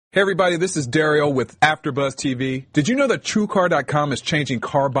Hey everybody, this is Dario with AfterBuzz TV. Did you know that TrueCar.com is changing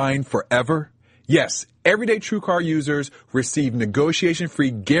car buying forever? Yes, everyday TrueCar users receive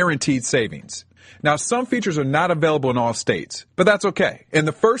negotiation-free guaranteed savings. Now, some features are not available in all states, but that's okay. In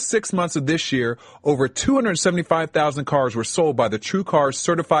the first 6 months of this year, over 275,000 cars were sold by the TrueCar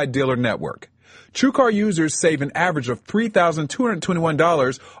Certified Dealer Network. TrueCar users save an average of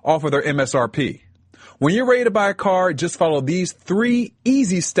 $3,221 off of their MSRP. When you're ready to buy a car, just follow these 3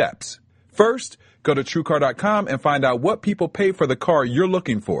 easy steps. First, go to TrueCar.com and find out what people pay for the car you're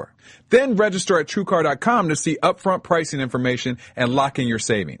looking for. Then register at TrueCar.com to see upfront pricing information and lock in your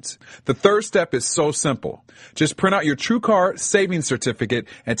savings. The third step is so simple. Just print out your TrueCar savings certificate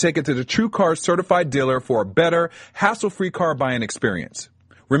and take it to the TrueCar certified dealer for a better, hassle-free car buying experience.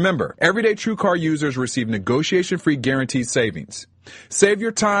 Remember, everyday TrueCar users receive negotiation-free guaranteed savings. Save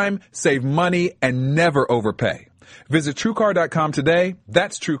your time, save money, and never overpay. Visit TrueCar.com today.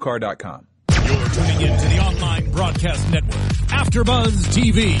 That's TrueCar.com. You're tuning in to the online broadcast network, AfterBuzz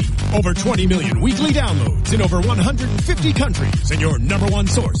TV. Over 20 million weekly downloads in over 150 countries, and your number one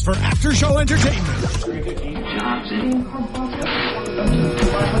source for after-show entertainment.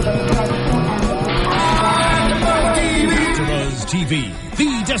 AfterBuzz TV,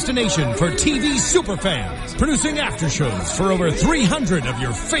 the destination for TV superfans, producing aftershows for over 300 of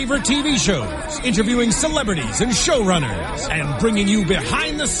your favorite TV shows, interviewing celebrities and showrunners, and bringing you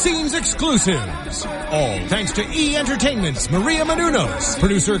behind-the-scenes exclusives. All thanks to E! Entertainment's Maria Menounos,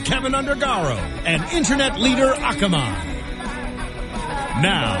 producer Kevin Undergaro, and internet leader Akamai.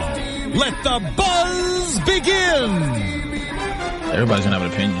 Now, let the buzz begin! Everybody's gonna have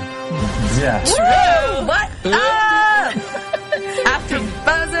an opinion. Yeah. Woo! What up? After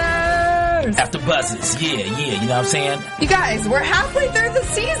buzzers. After buzzes, yeah, you know what I'm saying? You guys, we're halfway through the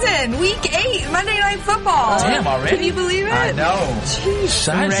season. Week 8, Monday Night Football. Damn, already? Can you believe it? I know.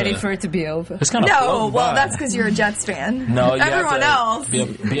 Jeez. I'm Ready for it to be over. It's kind of No, well, that's because you're a Jets fan. No, you Everyone else.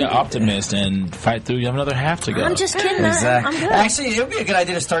 have to be an optimist and fight through. You have another half to go. I'm just kidding. Exactly. I'm good. Actually, it would be a good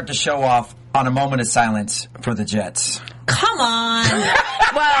idea to start the show off on a moment of silence for the Jets. Come on.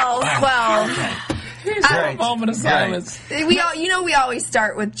 Well. Right. Moment of silence. We always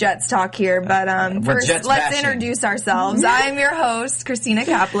start with Jets talk here, but first Jets let's bashing. introduce ourselves. I'm your host, Christina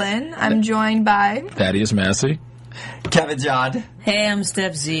Kaplan. I'm joined by Thaddeus Massey. Kevin John. Hey, I'm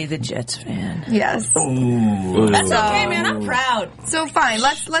Steph Z, the Jets fan. yes. Ooh. That's So- okay, man. I'm proud. So fine,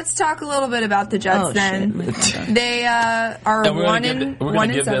 let's talk a little bit about the Jets Oh, then. shit. They are And we're one gonna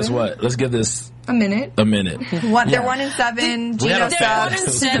in give this 7. what? Let's give this A minute. a minute. They're 1-7. We had Geno a They're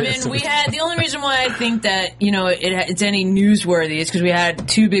sucks. 1-7. We had the only reason why I think that it's any newsworthy is because we had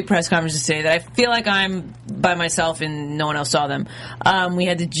 2 big press conferences today that I feel like I'm by myself and no one else saw them. We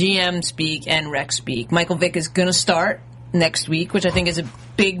had the GM speak and Rex speak. Michael Vick is going to start next week, which I think is a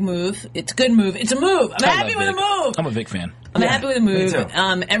big move. It's a good move. It's a move. I'm happy with the move. I'm a Vic fan. I'm happy with the move. me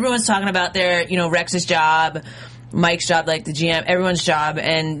too. Everyone's talking about their, Rex's job, Mike's job, like the GM, everyone's job,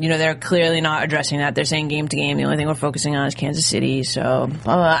 and they're clearly not addressing that. They're saying game to game. The only thing we're focusing on is Kansas City. So,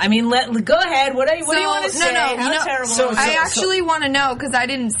 go ahead. What do you want to say? How terrible? I actually want to know because I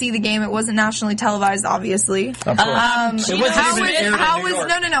didn't see the game. It wasn't nationally televised, obviously. Of course. How even aired in New was York.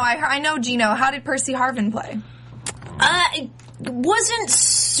 no? I know Geno. How did Percy Harvin play? It wasn't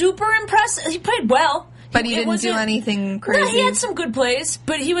super impressive. He played well. But he didn't do anything crazy. No, he had some good plays,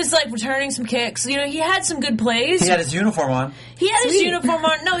 but he was returning some kicks. He had some good plays. He had his uniform on. He had his uniform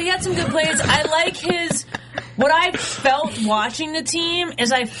on. No, he had some good plays. I like his. What I felt watching the team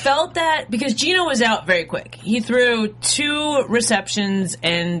is I felt that because Geno was out very quick. He threw 2 receptions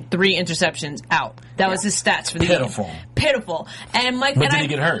and 3 interceptions out. That was his stats for the game. Pitiful. And Mike. But did he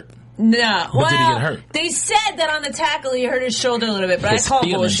get hurt? No. But did he get hurt? They said that on the tackle he hurt his shoulder a little bit, but His I call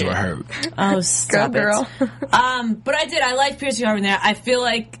feelings bullshit. were hurt. Oh, stop girl. it. But I like Percy Harvin there. I feel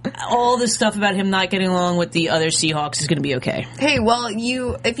like all the stuff about him not getting along with the other Seahawks is going to be okay. Hey, well,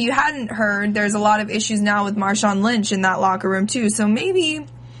 if you hadn't heard, there's a lot of issues now with Marshawn Lynch in that locker room too. So maybe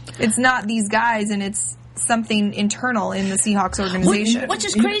it's not these guys, and it's something internal in the Seahawks organization. Which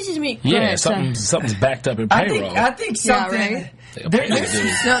is crazy to me. Go Yeah, ahead, sorry. something's backed up in payroll. I think something. right? Apparently,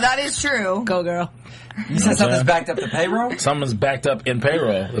 No, that is true. Go, girl. You said something's backed up the payroll? Someone's backed up in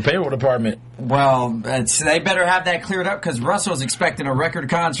payroll. The payroll department. Well, they better have that cleared up because Russell's expecting a record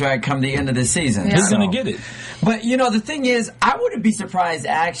contract come the end of the season. Yeah. He's going to get it. But, the thing is, I wouldn't be surprised,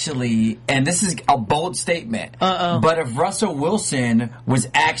 actually, and this is a bold statement, but if Russell Wilson was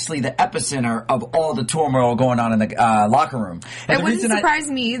actually the epicenter of all the turmoil going on in the locker room. And It the wouldn't reason surprise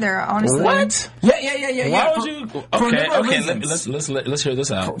me either, honestly. What? Yeah. Why would For- you? for a number of Okay. reasons. Let's hear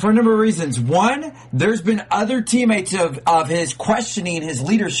this out. For a number of reasons. One, there's been other teammates of his questioning his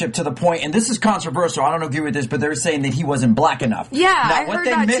leadership to the point, and this is controversial. I don't agree with this, but they're saying that he wasn't black enough. Yeah, now, I what heard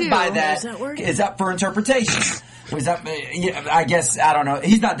they that meant too. by that is up for interpretation. Was that? Yeah, I guess I don't know.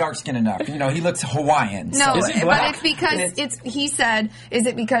 He's not dark skinned enough. You know, he looks Hawaiian. No, Is he but black? it's because he said, is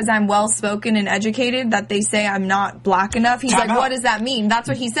it because I'm well spoken and educated that they say I'm not black enough? He's Time like, out. what does that mean? That's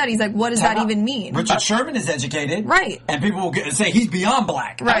what he said. He's like, what does that even mean? Richard Sherman is educated, Right. And people will say he's beyond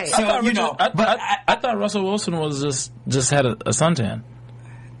black, Right. So I thought Russell Wilson was just had a suntan.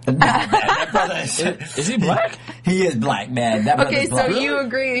 that brother Is he black? He is black, man. That Okay, brother's so black. you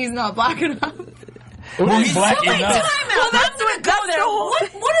agree he's not black enough? Well, he's black Wait, enough. time out. That's what go there.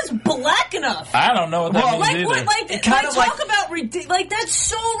 What is black enough? I don't know what that Well, means Like either. what? Like Kind of talk like- about like that's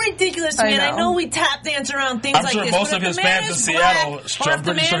so ridiculous to I me. And I know. know we tap dance around things I'm like sure this. most but of if his the man fans in is Seattle, black, I'm or if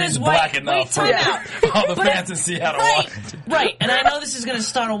the pretty sure man he's is black white, enough wait, time for out. all the But- fans in Seattle. Right. And I know this is going to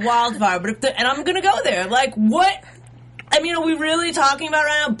start a wildfire, but and I'm going to go there. Like what? I mean, are we really talking about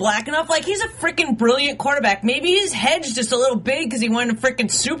right now black enough? Like, he's a freaking brilliant quarterback. Maybe his head's just a little big because he won a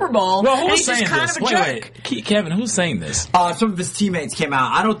freaking Super Bowl. Well, and who's he's just saying kind this? of a jerk. Wait. Kevin, who's saying this? Some of his teammates came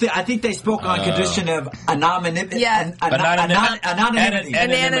out. I think they spoke on condition of anonymity. Yeah. Anonymity. Anonymity.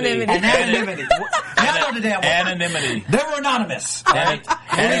 Anonymity. I know the damn word. Anonymity. They were anonymous.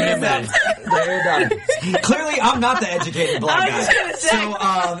 Anonymity. They're anonymous. Clearly, I'm not the educated black I was guy. gonna say. So,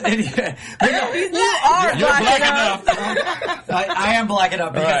 anyway, but no, You are You're black black enough. enough. I am black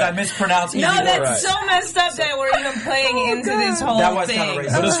enough because Right. I mispronounced No, easy that's words. so messed up that we're even playing into this whole That was thing. kind of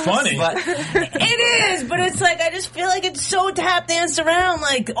racist. But it's funny. But It is, but it's like I just feel like it's so tap danced around.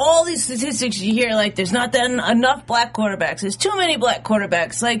 Like all these statistics you hear, like there's not that enough black quarterbacks. There's too many black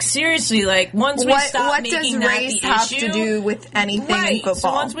quarterbacks. Like seriously, like once we stop What making does that race the have issue, to do with anything right? in football?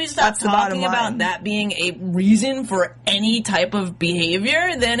 So once we stop That's the bottom talking about line. that being a reason for any type of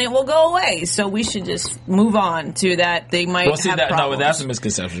behavior, then it will go away. So we should just move on to that. They might Well, see, have that, no, problems. but that's a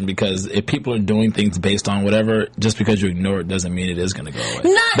misconception because if people are doing things based on whatever, just because you ignore it doesn't mean it is going to go away.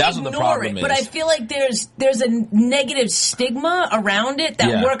 Not That's ignore what the problem it, but is. I feel like there's a negative stigma around it that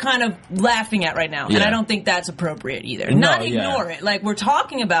Yeah. we're kind of laughing at right now, and Yeah. I don't think that's appropriate either. No, Not yeah. ignore it, like we're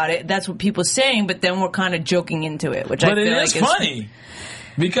talking about it. That's what people are saying, but then we're kind of joking into it, which But I feel it like is funny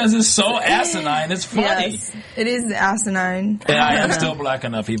because it's so asinine. It's funny. Yes, it is asinine. And I am still black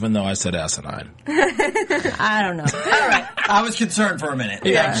enough, even though I said asinine. I don't know. All right. I was concerned for a minute.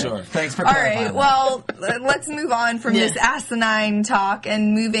 Yeah, sure. Thanks for All clarifying. right, well, let's move on from Yeah. this asinine talk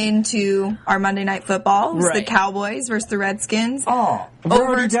and move into our Monday Night Football. It's the Right. Cowboys versus the Redskins. Oh, we're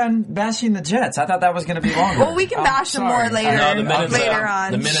already done bashing the Jets. I thought that was going to be longer. Well, we can bash them more later, No, the minute's later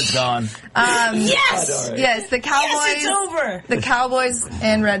on. The minute's gone. Yes, Yes, the Cowboys. yes, it's over. The Cowboys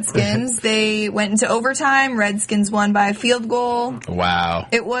and Redskins, they went into overtime. Redskins won by a field goal. Wow.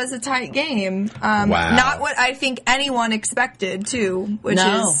 It was a tight game. Wow. Not what I think anyone expected, too, which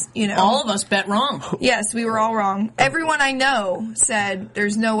No, is, you know. all of us bet wrong. Yes, we were all wrong. Everyone I know said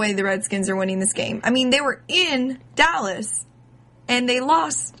there's no way the Redskins are winning this game. I mean, they were in Dallas, and they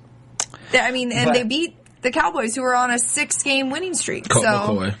lost. But- They beat the Cowboys, who were on a 6-game winning streak. Colt so,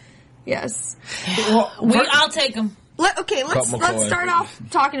 McCoy. yes. I'll take them. Let's Colt McCoy. start off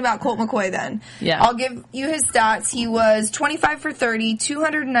talking about Colt McCoy then. Yeah. I'll give you his stats. He was 25 for 30,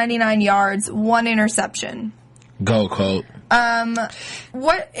 299 yards, 1 interception. Go, Colt.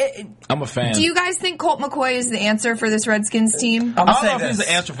 What I'm a fan. do you guys think Colt McCoy is the answer for this Redskins team? I'm I gonna don't know say if he's this.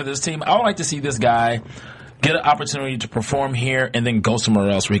 the answer for this team. I would like to see this guy get an opportunity to perform here and then go somewhere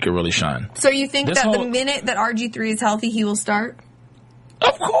else where he could really shine. So you think This that the whole- minute that RG3 is healthy, he will start?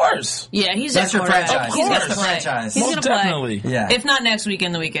 Of course. Yeah, he's That's that your quarterback. franchise. He's Of gonna course. play. Franchise. He's Most gonna play. definitely. Yeah. If not next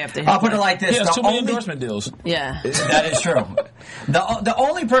weekend, the week after. I'll put it like this. He has The too many only- endorsement deals. Yeah. That is true. The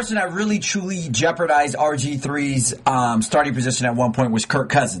only person that really truly jeopardized RG3's starting position at one point was Kirk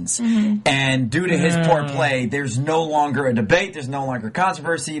Cousins, and due to his poor play, there's no longer a debate. There's no longer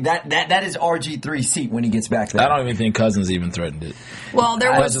controversy. That is RG3's seat when he gets back there. I don't even think Cousins even threatened it. Well,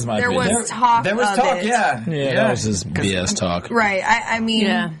 there That's was just my there was opinion. talk. There was of talk, it. yeah. Yeah, that was just BS talk. Right. I mean,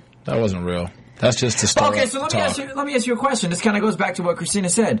 Yeah. That wasn't real. That's just to start Okay, up so let me ask you a question. This kind of goes back to what Christina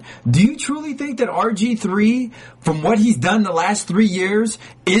said. Do you truly think that RG3, from what he's done the last 3 years,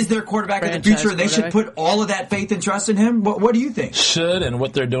 is their quarterback of the Franchise future? They should quarterback. put all of that faith and trust in him. What do you think? Should and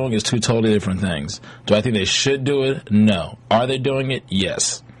what they're doing is two totally different things. Do I think they should do it? No. Are they doing it?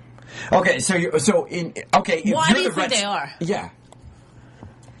 Yes. Okay, if Why you're do you the think Reds- they are? Yeah.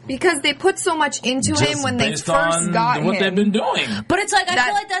 because they put so much into Just him when they based first on got what him. they've been doing. But it's like I That-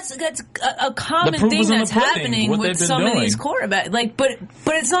 feel like that's a common The proof thing is in the that's pudding, happening what with they've been some of doing. these quarterbacks. Like, but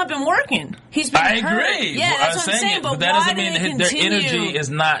it's not been working. He's been I hurt. agree. Yeah, Well, that's what I'm saying. it, but that why doesn't do mean they that their continue? energy is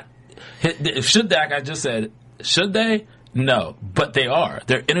not Should Dak? I just said, should they? No, but they are.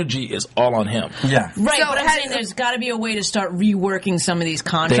 Their energy is all on him. Yeah. Right, So but I'm saying there's got to be a way to start reworking some of these They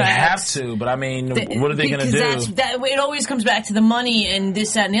contracts. have to, but I mean, what are they going to Because do? it always comes back to the money and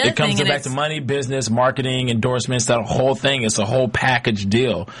this, that, and the other It comes thing. back to money, business, marketing, endorsements, that whole thing. It's a whole package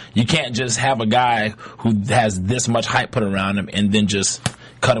deal. You can't just have a guy who has this much hype put around him and then just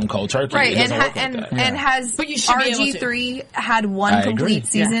cut him cold turkey. Right, It doesn't work like that. and has But you should be able to. RG3 had one I agree. complete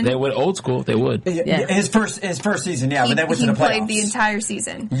season? They would old school. They would. Yeah. His first season, yeah, but then went to the playoffs. played the entire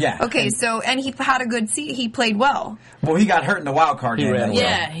season. Yeah. Okay, so and he had a good he played well. Well, he got hurt in the wild card game. ran though. well.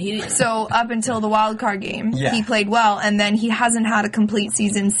 Yeah, he, So up until the wild card game, Yeah. he played well, and then he hasn't had a complete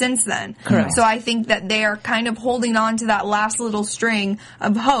season since then. Correct. So I think that they are kind of holding on to that last little string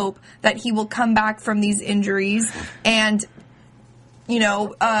of hope that he will come back from these injuries and,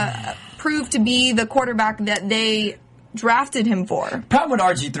 prove to be the quarterback that they drafted him for. Problem with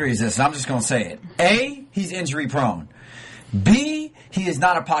RG3 is this, and I'm just going to say it. A, he's injury prone. B, he is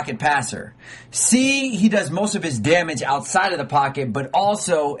not a pocket passer. C, he does most of his damage outside of the pocket, but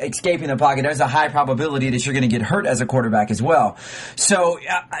also escaping the pocket. There's a high probability that you're going to get hurt as a quarterback as well. So,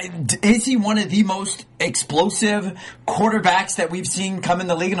 is he one of the most explosive quarterbacks that we've seen come in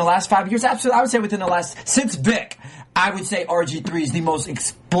the league in the last 5 years? Absolutely. I would say since Vic, I would say RG3 is the most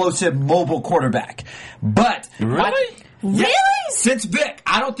explosive mobile quarterback. But Really? Really? Since Vic,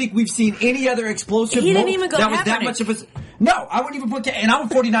 I don't think we've seen any other explosive. He didn't even go that was that Kaepernick. much of a. No, I wouldn't even put. And I'm a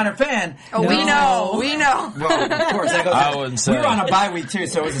 49er fan. Oh, we know. Well, of course, that goes. I wouldn't say. We were on a bye week too,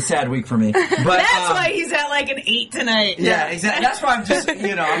 so it was a sad week for me. But that's why he's at like an 8 tonight. Yeah, exactly. That's why I'm just,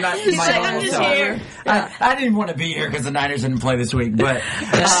 I'm not. He's my like, normal I'm just self. here. I didn't want to be here because the Niners didn't play this week, but.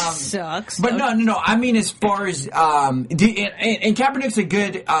 Sucks. But no. I mean, as far as and Kaepernick's a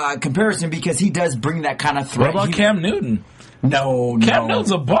good comparison because he does bring that kind of What threat. about Cam Newton? No. Cam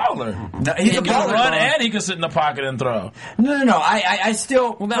Newton's a baller. No, he's a He can baller, run bro. and he can sit in the pocket and throw. No. I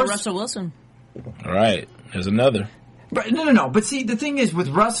still. What about Russell Wilson? All right, there's another. But no. But see, the thing is with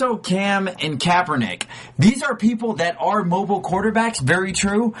Russell, Cam, and Kaepernick, these are people that are mobile quarterbacks, very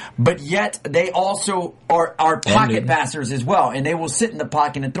true, but yet they also are pocket passers as well, and they will sit in the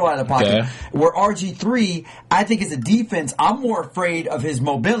pocket and throw out of the pocket. Okay. Where RG3, I think as a defense, I'm more afraid of his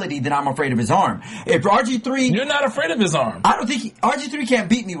mobility than I'm afraid of his arm. If RG3... You're not afraid of his arm. I don't think RG3 can't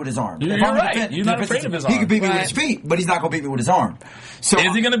beat me with his arm. You're If I'm right. defense- You're not defensive- afraid of his He arm. can beat me with Right. his feet, but he's not going to beat me with his arm. So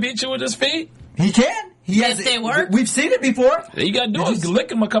Is he going to beat you with his feet? He can. He has. If they work. We've seen it before. All you got to do is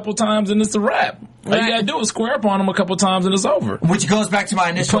lick him a couple times and it's a wrap. All you Right. got to do is square up on him a couple times and it's over. Which goes back to my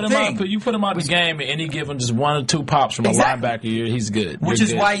initial Put him thing. out. You put him out the game, and you give him just 1 or 2 pops from Exactly. a linebacker. He's good. Which You're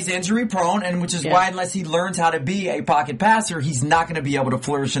is good. why he's injury prone, and which is why unless he learns how to be a pocket passer, he's not going to be able to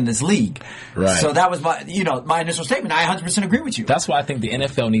flourish in this league. Right. So that was my initial statement. I 100% agree with you. That's why I think the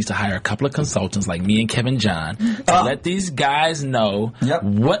NFL needs to hire a couple of consultants like me and Kevin John to let these guys know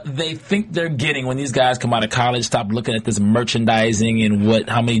what they think they're getting when these guys come out of college. Stop looking at this merchandising and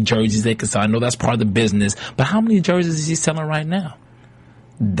how many jerseys they can sell. I know that's part of the business, but how many jerseys is he selling right now?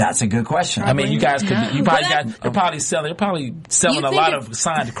 That's a good question. I mean, you guys could. You probably But they're probably selling You a think lot if- of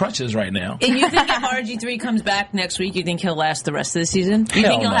signed crutches right now. And you think if RG3 comes back next week, you think he'll last the rest of the season? You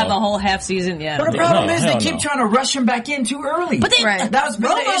Hell think he'll no. have a whole half season? Yeah. But the problem No, is they hell keep no. trying to rush him back in too early. But they, Right. that was been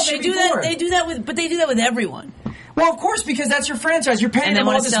the Romo, issue they do before. that. They do that with everyone. Well, of course, because that's your franchise. You're paying And they them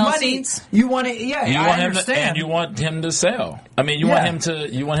all wanna this sell money. seats. You want to, yeah. You I want him understand. to, and you want him to sell. I mean, you Yeah.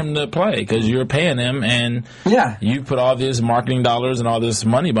 want him to play because you're paying him, and Yeah. you put all this marketing dollars and all this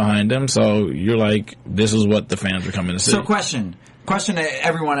money behind him. So you're like, this is what the fans are coming to see. So, question to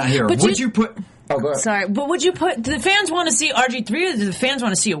everyone out here: But would you- you put? Oh, go ahead. Sorry, but would you put? Do the fans want to see RG3 or do the fans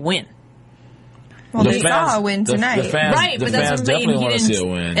want to see a win? Well, The they fans- saw a win tonight. The fans, Right, the but that's fans what I'm saying. definitely He want to see a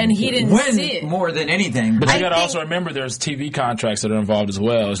didn't, win. and he didn't see it. Win more than anything. But you got to think- also remember there's TV contracts that are involved as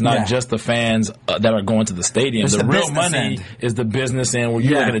well. It's not Yeah. just the fans that are going to the stadium. It's The the real business money end. is the business end where you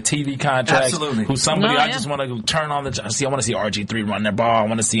Yeah. look at a TV contract. Absolutely. Who somebody, No, I yeah. just want to turn on I want to see RG3 run their ball. I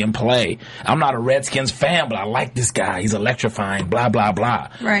want to see him play. I'm not a Redskins fan, but I like this guy. He's electrifying, blah, blah, blah.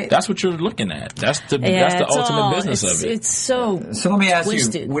 Right. That's what you're looking at. That's the It's ultimate all- business of it. It's so. So let me ask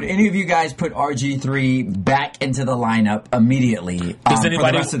twisted. you: would any of you guys put RG3 back into the lineup immediately? Does for the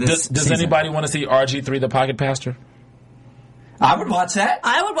anybody rest of this does season? anybody want to see RG3 the pocket passer? I would watch that.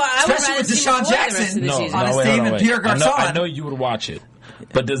 I would Especially rather with see Deshaun McCoy the rest Jackson. of the No, season. On his wait, team hold on, and wait. Pierre I Garçon. know you would watch it.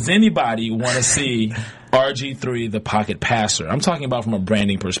 But does anybody want to see RG3 the pocket passer? I'm talking about from a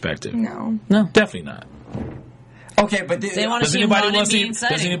branding perspective. No. No. Definitely not. Okay, but They want to Does see him anybody run want and to be see? Does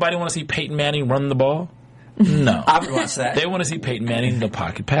exciting. anybody want to see Peyton Manning run the ball? No. I would watch that. They want to see Peyton Manning, the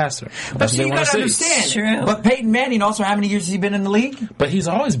pocket passer. But That's see, what you they want gotta to see. understand. True. But Peyton Manning also, how many years has he been in the league? But he's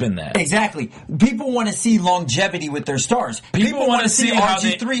always been that. Exactly. People want to see longevity with their stars. People want to see how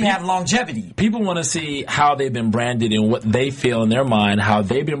RG3 have longevity. People want to see how they've been branded and what they feel in their mind, how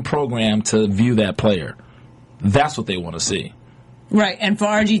they've been programmed to view that player. That's what they want to see. Right, and for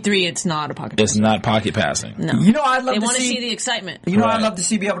RG3, it's not a pocket. It's not pocket passing. No. You know, I'd love They to want to see see the excitement. You know, Right. I'd love to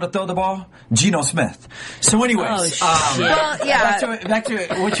see be able to throw the ball. Geno Smith. So, anyways, Oh, shit. Well, yeah. back to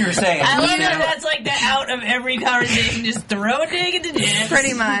what you were saying. I love that that's like the out of every conversation. Just throw a dig into Jets.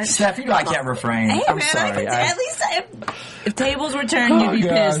 Pretty much. Steph, you know I can't refrain. Hey, I'm man, sorry. at least if tables were turned, you'd be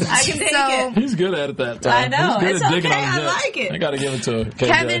God. pissed. I can take So- it. He's good at it that time. I know. He's good It's at digging okay. on the I Jets. like it. I got to give it to him.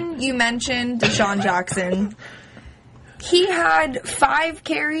 Kevin, you mentioned Deshaun Jackson. He had 5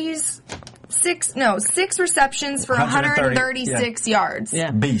 carries, 6 receptions for 136 yards.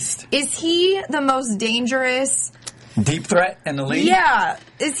 Yeah. Beast. Is he the most dangerous? Deep threat in the league? Yeah.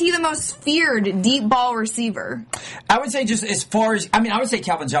 Is he the most feared deep ball receiver? I would say just as far as, I would say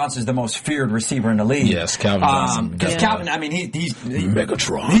Calvin Johnson is the most feared receiver in the league. Yes, Calvin Johnson. Because Yeah. Calvin, he's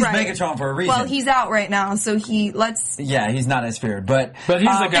Megatron. He's Right. Megatron for a reason. Well, he's out right now, so he's not as feared, but But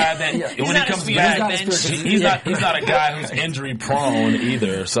he's the guy that when he not comes as back, feared as bench. he's not a guy who's injury prone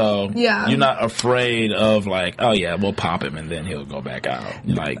either. So Yeah. you're not afraid of like, oh yeah, we'll pop him and then he'll go back out.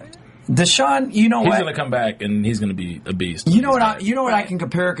 Like Deshaun, you know he's what? gonna come back and he's gonna be a beast. You know what I can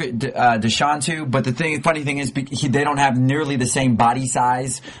compare Deshaun to, but funny thing is, they don't have nearly the same body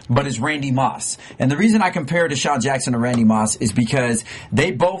size, but it's Randy Moss. And the reason I compare Deshaun Jackson to Randy Moss is because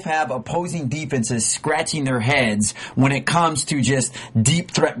they both have opposing defenses scratching their heads when it comes to just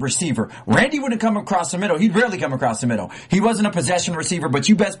deep threat receiver. Randy wouldn't come across the middle. He'd rarely come across the middle. He wasn't a possession receiver, but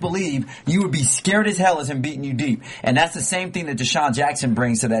you best believe you would be scared as hell as him beating you deep. And that's the same thing that Deshaun Jackson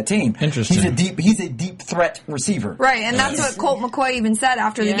brings to that team. Interesting. He's a deep threat receiver. right, and that's what Colt McCoy even said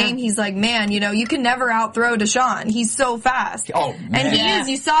after the Yeah. game. He's like, man, you can never outthrow Deshaun. He's so fast. Oh, man. And he Yeah. is.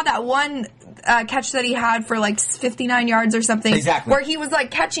 You saw that one catch that he had for like 59 yards or something. Exactly. Where he was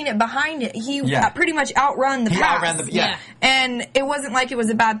like catching it behind it. He Yeah. pretty much outrun the He pass. outran the- yeah. And it wasn't like it was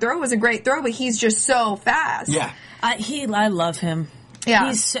a bad throw. It was a great throw, but he's just so fast. Yeah. I love him. Yeah.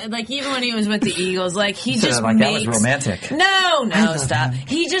 He's so, like, even when he was with the Eagles, like he So, just like, makes. that was romantic. No, stop.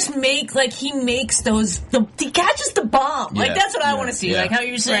 He just makes those. He catches the bomb. Like Yeah. that's what I Yeah. want to see. Yeah. Like how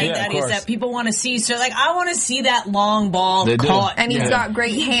you're saying Yeah, that of is course. that people want to see. So like I want to see that long ball They do. caught. And he's Yeah. got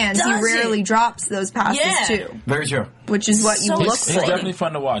great hands. He does rarely it. drops those passes Yeah. too, Very true. which is what you So look He's for. definitely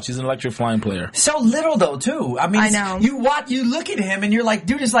fun to watch. He's an electric flying player. So little though, too. I mean, I know. You look at him and you're like,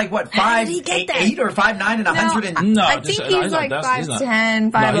 dude is like what, How did he get that? 5'8" or 5'9" and 100 and No, I just- think no, he's not- like that's- he's not-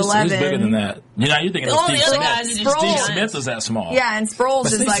 5'10", No, he's 5'11". bigger than that. You're thinking of All Steve the other Smith. guys are just Steve giants. Smith is that small. Yeah, and Sproles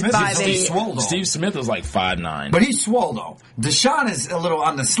is Steve like Smith is 5'8". swole, though. Steve Smith is like 5'9". But he's swole though. Deshaun is a little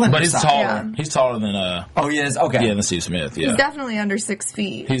on the slender But he's side. taller. Yeah. He's taller than Oh, he is? Okay. than Steve Smith. Yeah, He's definitely under 6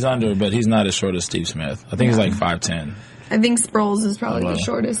 feet. he's under, but he's not as short as Steve Smith. I think he's like 5'10". I think Sproles is probably Wow. the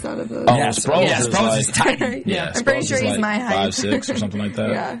shortest out of those. Oh, Yes. Sproles Yeah, is Sproles like, is tiny. Yeah, I'm pretty Sproles sure is he's like my height. 5'6" or something like that.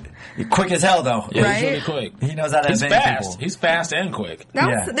 Yeah. Quick as hell though. Yeah, Right? he's really quick. He knows how to He's advance fast. people. He's fast and quick.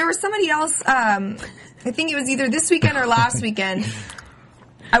 Yeah. There was somebody else, I think it was either this weekend or last weekend.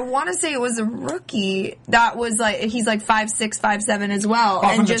 I want to say it was a rookie that was like, he's like 5'6", 5'7" as well. Oh,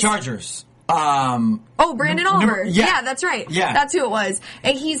 and from just, the Chargers. Oh, Brandon Oliver. yeah. Yeah, that's right. Yeah. That's who it was.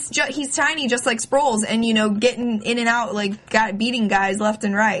 And he's tiny, just like Sproles, and getting in and out, like beating guys left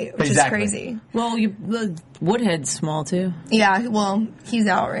and right, which Exactly. is crazy. Well, Woodhead's small too. Yeah, well, he's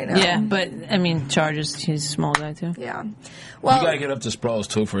out right now. Yeah, but I mean, Chargers. He's a small guy too. Yeah. You Well, gotta get up to Sproles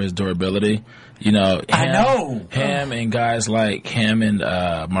too for his durability. I know. Him and guys like him and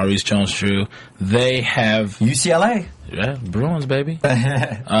Maurice Jones-Drew, they have UCLA. Bruins, baby.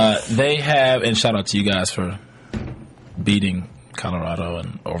 They have, and shout out to you guys for beating Colorado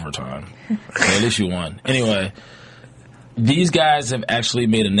in overtime. So at least you won. Anyway, these guys have actually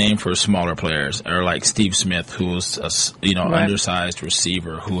made a name for smaller players, or like Steve Smith, who was a undersized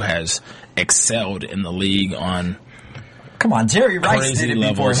receiver who has excelled in the league on. Come on, Jerry Rice Crazy did it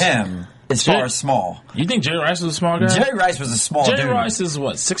levels. before him. As far as small. You think Jerry Rice was a small guy? Jerry Rice was a small dude. Jerry Rice is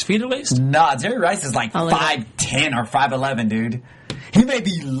what, 6 feet at least? Nah, Jerry Rice is like I'll look 5'10" or 5'11", dude. He may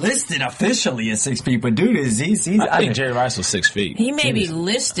be listed officially as 6 feet, but dude he's I think Jerry Rice was 6 feet. He may be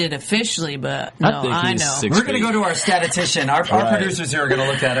listed officially, but no, I think I he's know. 6 We're gonna feet. go to our statistician. Our Right. producers here are gonna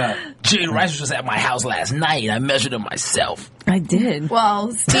look that up. Jerry Rice was just at my house last night. I measured him myself. I did.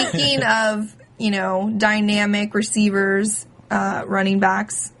 well, speaking of, dynamic receivers, running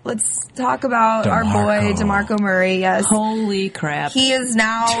backs. Let's talk about our boy DeMarco Murray. Yes, holy crap! He is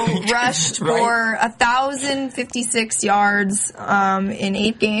now rushed for 1,056 yards in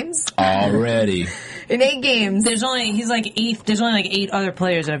 8 games already. In 8 games, he's like 8th. There's only like 8 other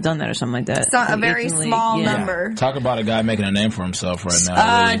players that have done that or something like that. It's not a very small number. Talk about a guy making a name for himself right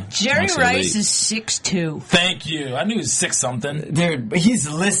now. Jerry Rice is 6'2". Thank you. I knew he was 6 something. Dude, he's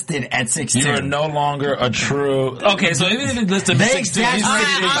listed at 6'2". You are no longer a true. Okay, so even if he's listed at 6'2",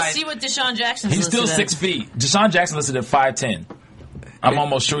 I'll see what Deshaun Jackson's He's still 6 feet. Deshaun Jackson listed at 5'10". I'm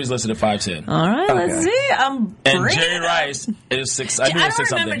almost sure he's listed at 5'10". All right, let's see. And Jerry Rice is 6. I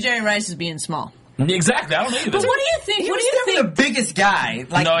don't remember Jerry Rice as being small. Exactly, I don't either. But what do you think? He was never the biggest guy.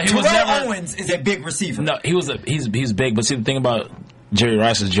 Like, no, he was never. Owens is a big receiver. No, he's big. But see, the thing about Jerry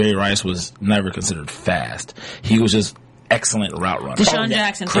Rice is Jerry Rice was never considered fast. He was just excellent route runner. Deshaun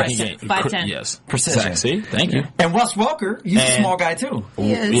Jackson, 5'10". Yes. Precision. See? Thank you. And Wes Welker, he's a small guy too.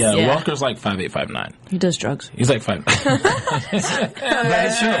 He is. Yeah, Welker's like 5'8", 5'9". He does drugs. He's like 5'9". That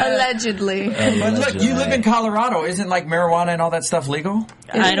is true. Allegedly. But look, you live in Colorado. Isn't like marijuana and all that stuff legal?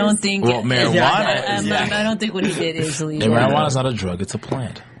 I don't think. Well, marijuana. I don't think what he did is legal. Marijuana's not a drug; it's a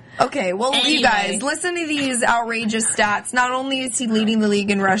plant. Okay, well, you guys, listen to these outrageous stats. Not only is he leading the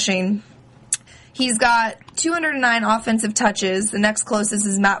league in rushing, he's got 209 offensive touches. The next closest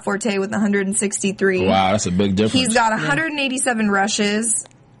is Matt Forte with 163. Wow, that's a big difference. He's got 187 rushes.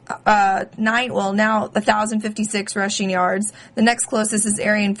 Now 1,056 rushing yards. The next closest is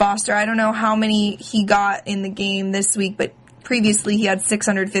Arian Foster. I don't know how many he got in the game this week, but previously he had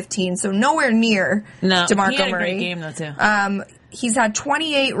 615, so nowhere near DeMarco Murray. He had a great game though too. He's had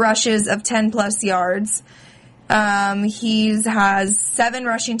 28 rushes of 10 plus yards. He has 7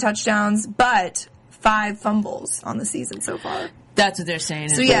 rushing touchdowns, but 5 fumbles on the season so far. That's what they're saying.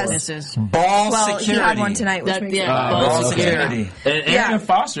 So yes, ball security. He had one tonight, which makes ball security. And Arian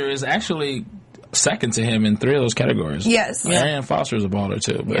Foster is actually second to him in 3 of those categories. Yes, Arian Foster is a baller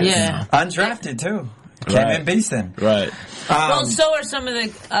too. But, undrafted too. Kevin Beeston. Right. Well, so are some of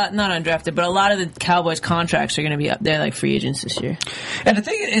the, not undrafted, but a lot of the Cowboys contracts are going to be up there like free agents this year. And the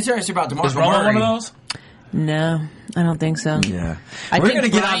thing interesting about DeMarco Is Romo Murray, one of those? No, I don't think so. Yeah. We're going to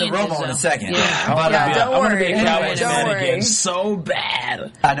get on to Romo in a second. Yeah. I want to be a Don't Cowboys fan worry. again so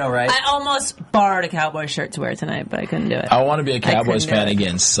bad. I know, right? I almost borrowed a Cowboys shirt to wear tonight, but I couldn't do it. I want to be a Cowboys fan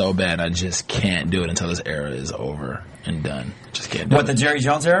again so bad. I just can't do it until this era is over and done. Just can't do it. What, the Jerry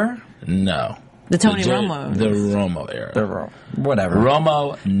Jones era? No. The Tony Romo. The Romo era. Whatever.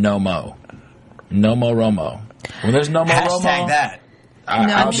 Romo, no mo. No mo Romo. When there's no mo Romo. Hashtag that.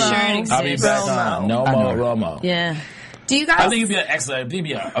 I'm sure it exists. I'll be back on. No mo Romo. Yeah. Do you guys? I think he'd be an excellent. I think he'd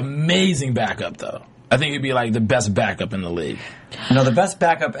be an amazing backup, though. I think he'd be like the best backup in the league. No, the best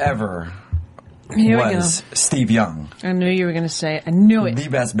backup ever was Steve Young. I knew you were going to say it. I knew it. The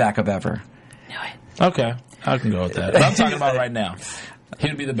best backup ever. Knew it. Okay, I can go with that. But I'm talking about right now. He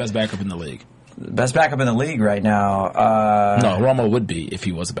would be the best backup in the league. Best backup in the league right now. No, Romo would be if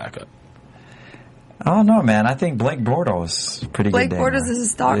he was a backup. I don't know, man. I think Blake Bortles pretty good. Blake Bortles is a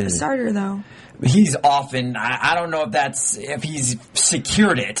starter, though. He's often. I don't know if he's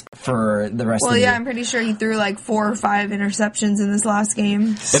secured it for the rest of the year. Well, yeah, I'm pretty sure he threw like 4 or 5 interceptions in this last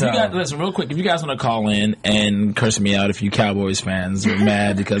game. Listen, real quick, if you guys want to call in and curse me out, if you Cowboys fans are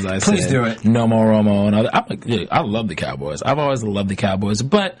mad because I Please said do it. No more Romo and all that, I love the Cowboys. I've always loved the Cowboys,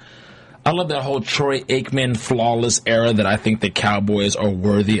 but I love that whole Troy Aikman flawless era that I think the Cowboys are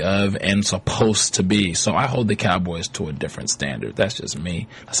worthy of and supposed to be. So I hold the Cowboys to a different standard. That's just me.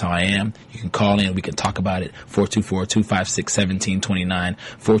 That's how I am. You can call in. We can talk about it. 424-256-1729.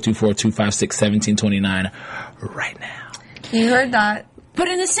 424-256-1729 right now. You heard that. But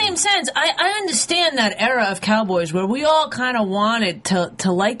in the same sense, I understand that era of Cowboys where we all kind of wanted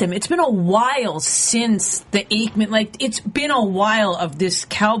to like them. It's been a while since the Aikman, it's been a while of this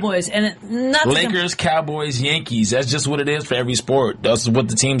Cowboys and Lakers, Cowboys, Yankees. That's just what it is for every sport. That's what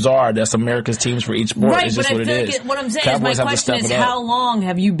the teams are. That's America's teams for each sport. Right, it's just but what I it feel is. like what I'm saying Cowboys is my question is how long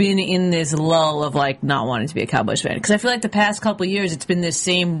have you been in this lull of not wanting to be a Cowboys fan? Because I feel like the past couple of years it's been this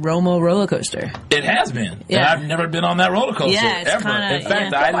same Romo roller coaster. It has been. Yeah. And I've never been on that roller coaster ever. In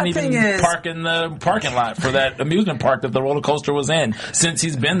fact, I didn't even park in the parking lot for that amusement park that the roller coaster was in since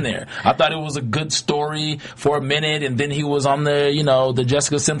he's been there. I thought it was a good story for a minute, and then he was on the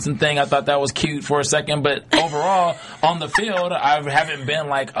Jessica Simpson thing. I thought that was cute for a second, but overall, on the field, I haven't been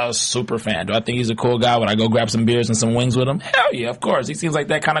like a super fan. Do I think he's a cool guy? Would I go grab some beers and some wings with him? Hell yeah, of course. He seems like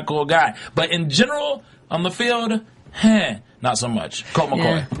that kind of cool guy. But in general, on the field, not so much. Colt McCoy.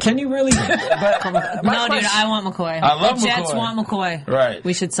 Yeah. Can you really? No, dude, I want McCoy. I love the Jets McCoy. want McCoy. Right.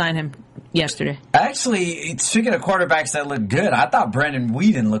 We should sign him. yesterday. Actually, speaking of quarterbacks that look good, I thought Brandon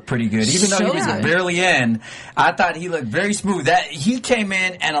Weeden looked pretty good. Even though he was barely in, I thought he looked very smooth. He came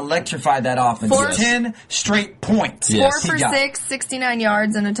in and electrified that offense. 10 straight points. Yes. 4 for 6, 69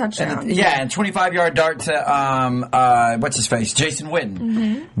 yards, and a touchdown. And 25-yard dart to, what's his face? Jason Witten.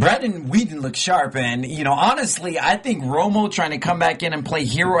 Mm-hmm. Brandon Weeden looked sharp, and, honestly, I think Romo trying to come back in and play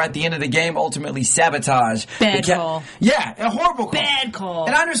hero at the end of the game ultimately sabotaged. Bad call. Yeah, a horrible call. Bad call.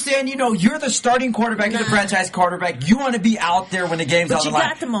 And I understand, you're the starting quarterback, you're the franchise quarterback. You want to be out there when the game's on the line. But you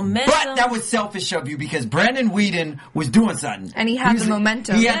got the momentum. But that was selfish of you because Brandon Weeden was doing something. And he had the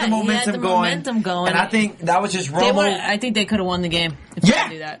momentum. He had the momentum going. And I think that was just Romo. I think they could have won the game if they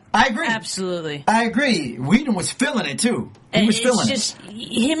do that. I agree. Absolutely. I agree. Weeden was feeling it, too. He was feeling it. It's just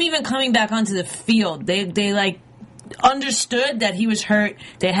him even coming back onto the field. They understood that he was hurt.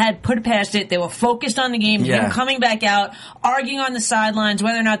 They had put past it. They were focused on the game. Yeah. Him coming back out, arguing on the sidelines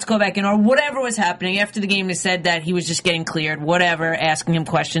whether or not to go back in or whatever was happening. After the game, they said that he was just getting cleared, whatever, asking him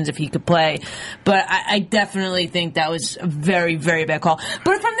questions if he could play. But I definitely think that was a very, very bad call.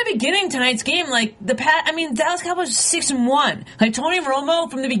 But from the beginning tonight's game, Dallas Cowboys 6-1. Like Tony Romo,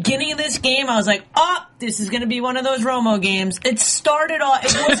 from the beginning of this game, I was like, this is going to be one of those Romo games. It started off,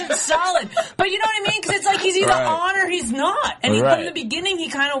 it wasn't solid. But you know what I mean? Because it's like he's either on or he's not. And from the beginning, he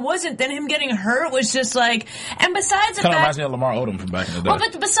kind of wasn't. Then him getting hurt was just like, and besides the fact. Kind of reminds me of Lamar Odom from back in the day. Well,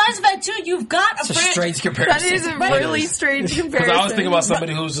 but besides the fact, too, you've got a strange comparison. That is a really strange comparison. Because I was thinking about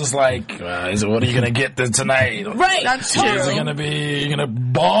somebody who's just like, what are you going to get tonight? Right. That's true. Is it going to be, you're going to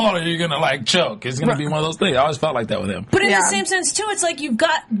ball or you're going to choke? It's going to be one of those things. I always felt like that with him. But in the same sense, too, it's like you've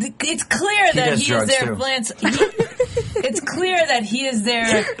got, it's clear that he is their it's clear that he is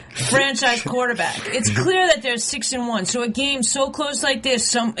their franchise quarterback. It's clear that they're 6-1. So a game so close like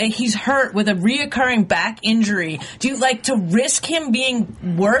this, he's hurt with a reoccurring back injury. Do you like to risk him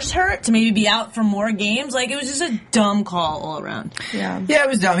being worse hurt to maybe be out for more games? It was just a dumb call all around. Yeah, it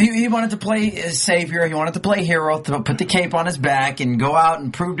was dumb. He wanted to play savior. He wanted to play hero, to put the cape on his back and go out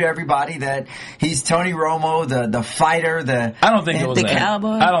and prove to everybody that he's Tony Romo, the fighter. I don't think it was the that. Cowboy.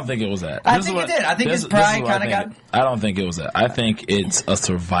 I don't think it was that. I think it did. I think his pride kind of got. I don't think it was that. I think it's a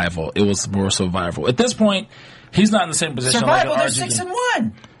survival. It was more survival. At this point, he's not in the same position. Survival. They're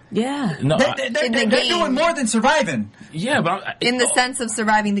 6-1. Yeah. No, they're doing more than surviving. Yeah, but in the sense of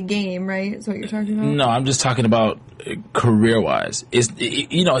surviving the game, right? Is what you're talking about? No, I'm just talking about career-wise. He's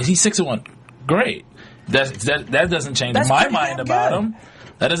 6-1. Great. That doesn't change my mind about him.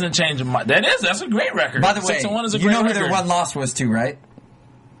 That doesn't change my. That's a great record. By the way, 6-1 is a great record. Who their one loss was to, right?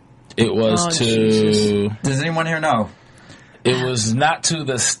 It was to. Jesus. Does anyone here know? It was not to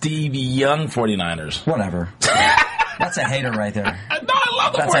the Stevie Young 49ers. Whatever. That's a hater right there. No, I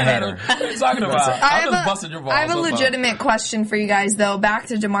love the 49ers. What are you talking about? I'm just busting your balls. I have a legitimate question for you guys, though. Back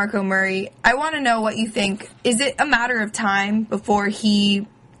to DeMarco Murray. I want to know what you think. Is it a matter of time before he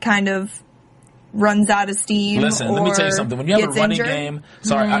kind of runs out of steam? Listen, let me tell you something. When you have a running game,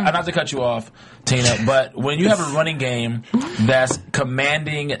 sorry, not to cut you off, Tina, but when you have a running game that's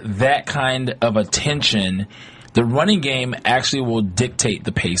commanding that kind of attention, the running game actually will dictate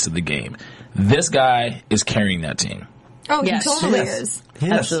the pace of the game. This guy is carrying that team. Oh, yes. he totally is.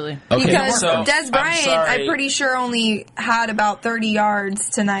 Absolutely. Okay, because so, Des Bryant, I'm pretty sure, only had about 30 yards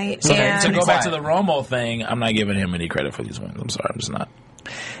tonight. So to go back to the Romo thing, I'm not giving him any credit for these wins. I'm sorry, I'm just not.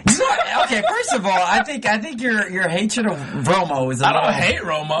 Okay, first of all, I think your hatred of Romo is. I don't hate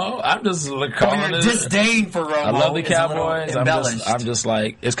Romo. I'm just calling it disdain for Romo. I love the Cowboys. I'm just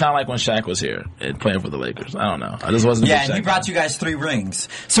like, it's kind of like when Shaq was here and playing for the Lakers. I don't know. I just wasn't. Yeah, and he brought you guys 3 rings.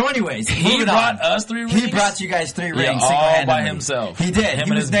 So, anyways, he brought us 3 rings. He brought you guys 3 rings, all by himself. He did.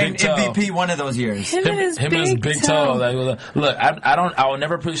 He was named MVP one of those years. Him and his big toe. Look, I will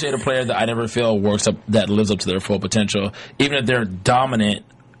never appreciate a player that I never feel that lives up to their full potential, even if they're dominant.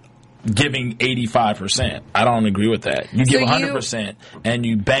 Giving 85%. I don't agree with that. You give 100% and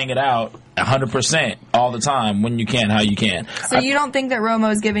you bang it out 100% all the time when you can, how you can. So you don't think that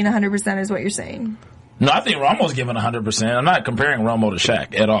Romo is giving 100% is what you're saying? No, I think Romo's giving 100%. I'm not comparing Romo to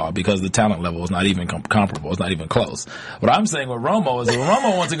Shaq at all because the talent level is not even comparable. It's not even close. What I'm saying with Romo is if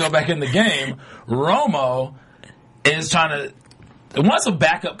Romo wants to go back in the game, Romo is trying to. Once a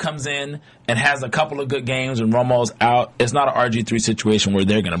backup comes in and has a couple of good games and Romo's out, it's not an RG3 situation where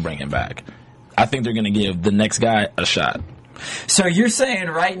they're going to bring him back. I think they're going to give the next guy a shot. So you're saying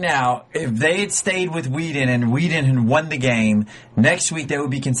right now, if they had stayed with Weeden and Weeden had won the game, next week they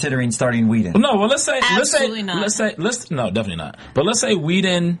would be considering starting Weeden? No, well, let's say not. No, definitely not. But let's say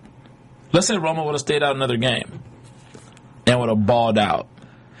Romo would have stayed out another game and would have balled out.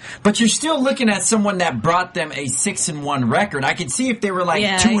 But you're still looking at someone that brought them a 6-1 record. I could see if they were like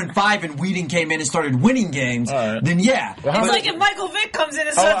 2-5 and Whedon came in and started winning games, then yeah. Well, it's like if Michael Vick comes in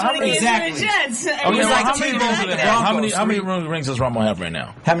and starts winning games for the Jets. How many rings does Romo have right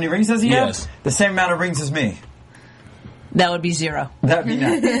now? How many rings does he have? The same amount of rings as me. That would be 0. That would be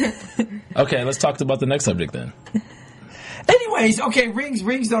none. Okay, let's talk about the next subject then. Anyways, okay,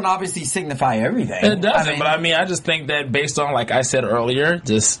 rings don't obviously signify everything. It doesn't, but I just think that based on, like I said earlier,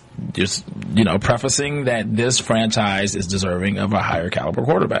 just prefacing that this franchise is deserving of a higher caliber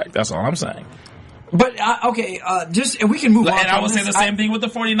quarterback. That's all I'm saying. But, we can move on. And I would say the same thing with the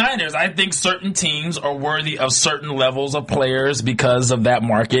 49ers. I think certain teams are worthy of certain levels of players because of that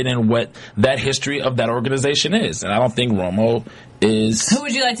market and what that history of that organization is. And I don't think Romo is... Who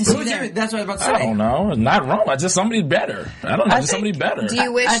would you like to see there? That's what I was about to say. I don't know. Not Romo. Just somebody better. I don't know. Just somebody better. Do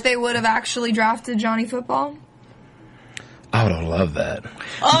you wish they would have actually drafted Johnny Football? I would have loved that.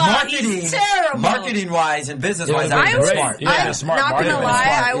 He's terrible. Marketing-wise and business-wise, I was smart. Yeah, smart. Not going to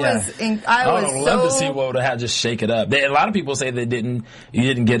lie, I would have loved to see what would have had just shake it up. A lot of people say you didn't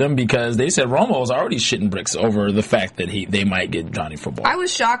get him because they said Romo was already shitting bricks over the fact that they might get Johnny Football. I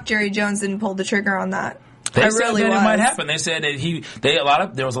was shocked Jerry Jones didn't pull the trigger on that. They said that it might happen. They said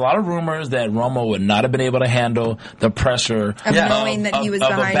that there was a lot of rumors that Romo would not have been able to handle the pressure of knowing that he was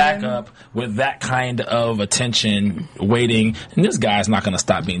behind a backup with that kind of attention waiting. And this guy's not going to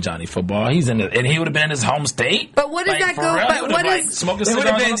stop being Johnny Football. And he would have been in his home state. But what does that go? But what is smoking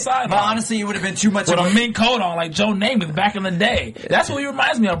cigars on the sideline? But honestly, it would have been too much with a mink coat on, like Joe Namath back in the day. That's what he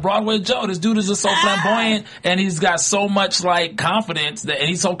reminds me of, Broadway Joe. This dude is just so flamboyant, and he's got so much like confidence and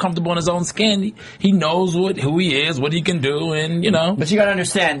he's so comfortable in his own skin. He knows who he is, what he can do, and But you got to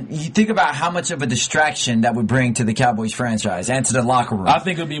understand, you think about how much of a distraction that would bring to the Cowboys franchise and to the locker room. I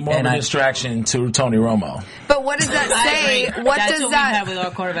think it would be more of a distraction to Tony Romo. But what does that say? That's what we have with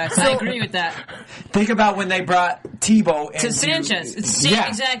our quarterbacks. I agree with that. Think about when they brought Tebow to Sanchez.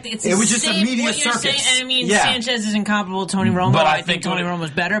 Exactly. It was just a media circus. Sanchez is incomparable to Tony Romo. But I think Tony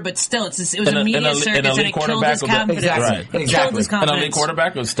Romo's better, but still, it was a media circus, and it killed his confidence. Exactly. An elite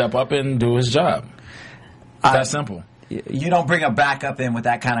quarterback would step up and do his job. That simple. You don't bring a backup in with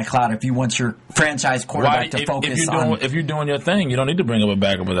that kind of clout if you want your franchise quarterback to focus on. If you're doing your thing, you don't need to bring up a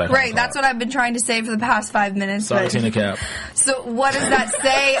backup with that kind of clout. That's what I've been trying to say for the past 5 minutes. Sorry, Tina Cap. So what does that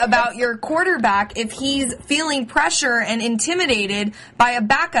say about your quarterback if he's feeling pressure and intimidated by a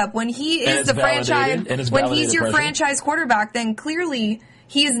backup when he is the franchise? When he's your franchise quarterback, then clearly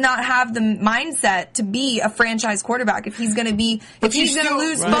he does not have the mindset to be a franchise quarterback. If he's going to lose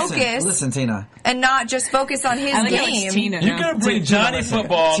focus, listen, Tina, and not just focus on his game. You could bring Johnny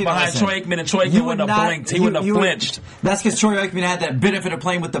Football behind Troy Aikman, and Troy Aikman wouldn't have blinked. He wouldn't have flinched. That's because Troy Aikman had that benefit of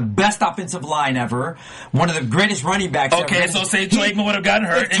playing with the best offensive line ever, one of the greatest running backs ever. Okay, so say Troy Aikman would have gotten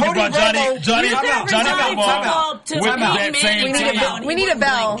hurt, and you brought Johnny Football with that same team. We need a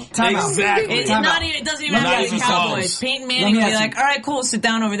bell. Exactly. It doesn't even have to be Cowboys. Peyton Manning would be like, all right, cool, sit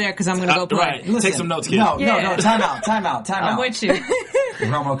down over there because I'm going to go play. Right. Listen, take some notes, kid. No, time out. I'm with you.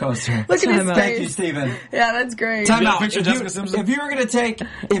 Romo coaster. Look at his face. Thank you, Steven. Yeah, that's great. Time out. If you were going to take,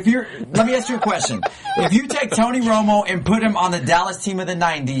 let me ask you a question. If you take Tony Romo and put him on the Dallas team of the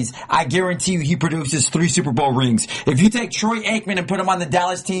 90s, I guarantee you he produces 3 Super Bowl rings. If you take Troy Aikman and put him on the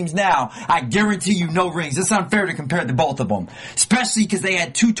Dallas teams now, I guarantee you no rings. It's unfair to compare the both of them, especially because they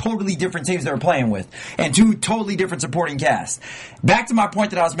had 2 totally different teams they were playing with and 2 totally different supporting casts. Back to my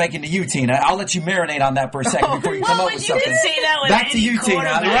point that I was making to you, Tina. I'll let you marinate on that for a second before you come up with something. You didn't say that with Back to you, Tina.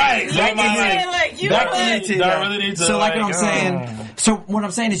 Right. Back to you, Tina. I really need to. So, like what I'm saying. So what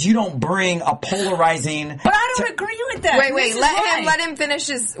I'm saying is, you don't bring a polarizing. But I don't agree with that. Wait. Let him finish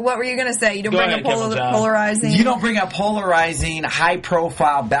his. What were you going to say? You don't bring a polarizing. You don't bring a polarizing,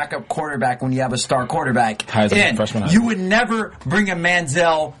 high-profile backup quarterback when you have a star quarterback. You would never bring a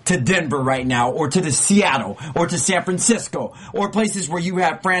Manziel to Denver right now, or to the Seattle, or to San Francisco, or places where you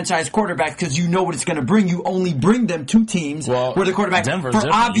have franchise quarterbacks because you know what it's going to bring. You only bring them to teams where the quarterback Denver's for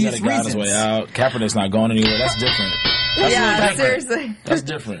obvious reasons. Way out. Kaepernick's not going anywhere. That's different. Seriously. That's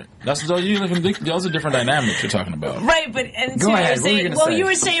different. Those are different dynamics you're talking about. Right, but Go ahead. You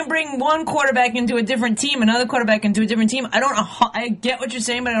were saying bring one quarterback into a different team, another quarterback into a different team. I get what you're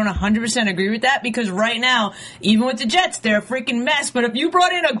saying, but I don't 100% agree with that because right now, even with the Jets, they're a freaking mess. But if you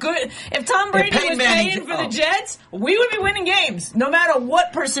brought in if Tom Brady was paying for the Jets, we would be winning games, no matter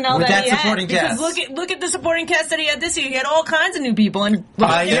what personnel that he had. Because look at the supporting cast that he had this year. He had all kinds of new people, and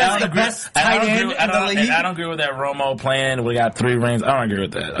the best tight end in the league. I don't agree with that Romo plan. We got 3 rings. I don't agree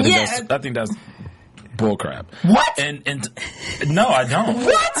with that. I think that's bullcrap. What? And no, I don't.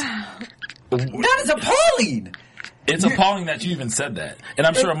 What? That is appalling. It's appalling that you even said that. And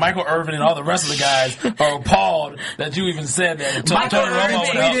I'm sure Michael Irvin and all the rest of the guys are appalled that you even said that. Michael Irvin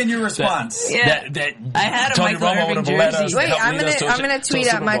tweeted in your response. That I had a Tony Michael Romo would Irvin have led us. jersey. Wait, I'm gonna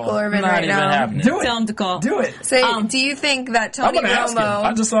tweet at Michael Irvin right now. Do Tell him to call. Do it. Say, do you think that I'm Tony going to ask him.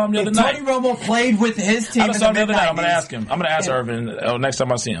 I Romo? just saw him the other night. Tony Romo played with his team I in just the saw him the other night. I'm going to mid-90s. ask him. I'm going to ask Irvin next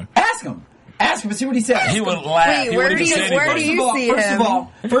time I see him. Ask him. Ask him and see what he says. He would laugh. Wait, He where wouldn't do even you- say where do anything. you see him?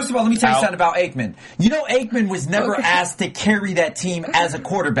 First of all, let me tell you Out. something about Aikman. You know, Aikman was never asked to carry that team as a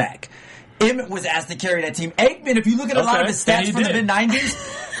quarterback. Emmett was asked to carry that team. Aikman, if you look at a lot of Okay, his and stats he from the did.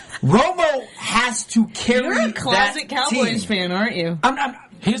 mid-90s, Romo has to carry You're a closet that Cowboys team. fan, aren't you?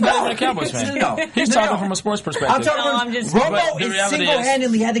 He's not even a Cowboys fan. No. He's No. talking from a sports perspective. I'm talking No, about I'm just- But Romo the is reality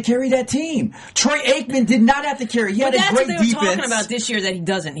single-handedly had to carry that team. Troy Aikman did not have to carry. He But had a that's great what they were defense. talking about this year, that he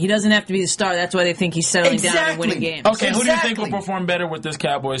doesn't. He doesn't have to be the star. That's why they think he's settling down and winning games. Okay, who do you think Exactly. will perform better with this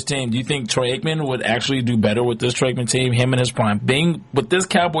Cowboys team? Do you think Troy Aikman would actually do better with this Troy Aikman team, him in his prime, being with this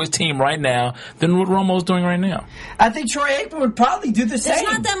Cowboys team right now than what Romo's doing right now? I think Troy Aikman would probably do the same. It's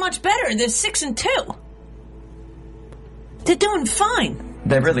not that much better. They're 6-2. They're doing fine.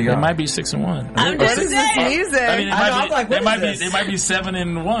 They really They are. might be 6-1. I'm What just is this saying. music? I mean, it I know, might I'm be, like, what is this? they might be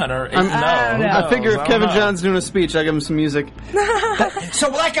 7-1 or 8-0. I don't know. I figure if don't Kevin know. John's doing a speech, I give him some music. So,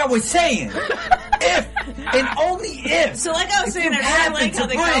 like I was saying, if and only if. So like I was saying, you I really happen like how to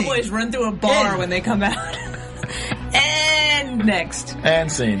the bring Cowboys run through a bar in- when they come out. And next.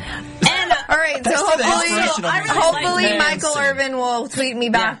 And scene. And All right, so That's for the hopefully, inspirational music. hopefully Like Michael dancing. Irvin will tweet me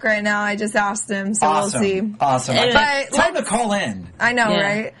back right now. I just asked him, so Awesome. we'll see. Awesome. Anyway. But Tell him to let's- call in. I know, Yeah.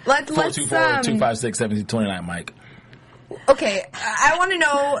 right? Let's 424-256-1729, Mike. Okay, I want to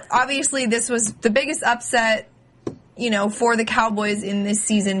know. Obviously, this was the biggest upset, for the Cowboys in this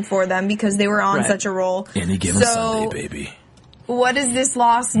season for them because they were on Right. such a roll. Any given Sunday, baby. What does this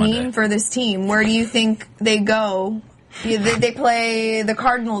loss Monday. mean for this team? Where do you think they go? They play the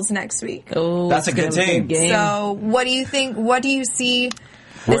Cardinals next week. oh, That's a it's good gonna be team. game. So, what do you think? What do you see?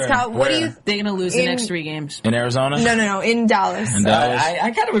 Where? What do you? Where? They're gonna lose the in- next 3 games. In Arizona? No, in Dallas. In Dallas? I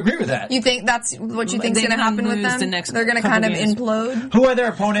kind of agree with that. You think that's what you think's They're going to gonna happen with lose them? the next They're going to couple kind of games. implode. Who are their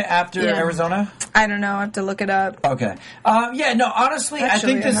opponent after Yeah. Arizona? I don't know. I have to look it up. Okay. Yeah. No. Honestly,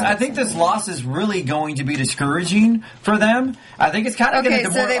 Actually, I think this loss is really going to be discouraging for them. I think it's kind of Okay,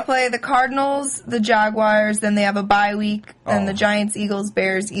 going so they play the Cardinals, the Jaguars, then they have a bye week, and the Giants, Eagles,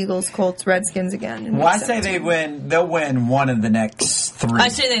 Bears, Eagles, Colts, Redskins again. in Well, I week say 17. they'll win one of the next 3. I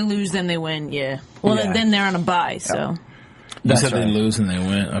say they lose, then they win. Yeah. Well, Yeah. then they're on a bye. So You That's said right. they lose and they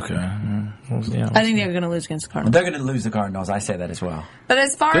win. Okay. Well, yeah. I think they're gonna lose against the Cardinals. They're going to lose the Cardinals. I say that as well. But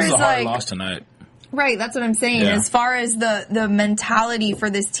as far This as is a hard like loss tonight. right, that's what I'm saying. Yeah. As far as the mentality for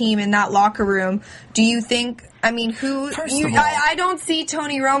this team in that locker room, do you think? I mean, First of all- I don't see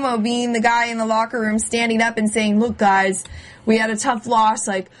Tony Romo being the guy in the locker room standing up and saying, "Look, guys, we had a tough loss."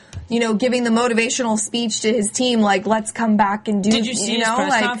 Like, giving the motivational speech to his team, like, "Let's come back and do." Did you see his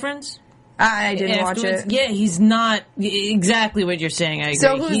press conference? I didn't watch Afterwards? it. Yeah, he's not exactly what you're saying. I agree.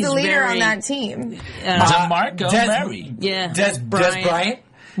 So who's He's the leader very, on that team? DeMarco Des- Murray. Yeah, Des Bryant.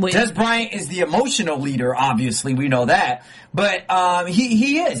 Wait. Des Bryant is the emotional leader, obviously, we know that. But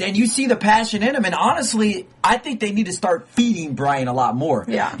he is, and you see the passion in him. And honestly, I think they need to start feeding Bryant a lot more.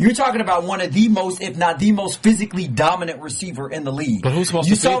 Yeah. You're talking about one of the most, if not the most physically dominant receiver in the league. But who's supposed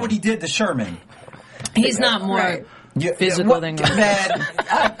you to saw feed what him? he did to Sherman. He's not more Right. physical than Man,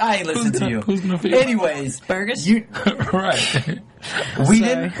 I ain't listened to you. Who's gonna feed him? Anyways. Burgess? Right. We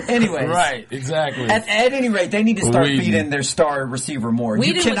didn't. Anyways. Right, exactly. At any rate, they need to start Weedon. feeding their star receiver more.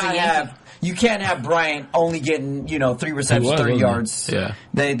 Weedon You was cannot a Yankee. have. You can't have Bryant only getting 3 receptions, He was, 30 wasn't he? yards. Yeah.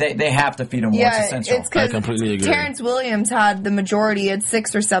 They have to feed him more. Yeah, It's essential. it's because I completely agree. Terrence Williams had the majority at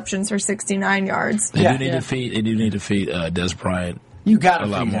 6 receptions for 69 yards. They Yeah. do need to feed. They do need to feed Des Bryant you got a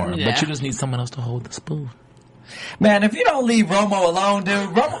to lot feed more. him. Yeah. But you just need someone else to hold the spoon. Man, if you don't leave Romo alone,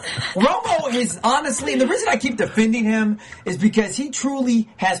 dude, Romo is honestly, and the reason I keep defending him is because he truly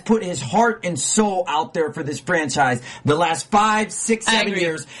has put his heart and soul out there for this franchise the last 5, 6, I 7 agree.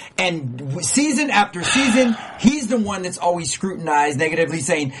 years. And season after season, he's the one that's always scrutinized negatively,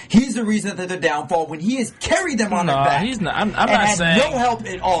 saying he's the reason that they're downfall when he has carried them on his No, back. he's not. I'm and not had saying. no help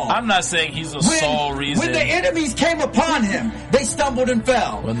at all. I'm not saying he's the sole reason. When the enemies came upon him, they stumbled and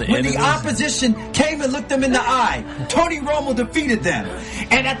fell. When the When enemies- the opposition came and looked them in the eye, Tony Romo defeated them.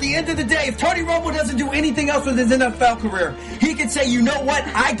 And at the end of the day, if Tony Romo doesn't do anything else with his NFL career, he can say, you know what?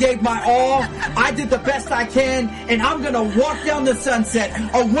 I gave my all. I did the best I can, and I'm going to walk down the sunset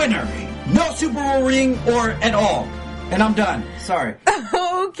a winner. No Super Bowl ring or at all. And I'm done. Sorry.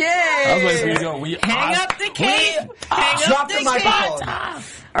 Okay. I was waiting for you to go. Hang up the cape. Hang Drop up the the microphone. cape.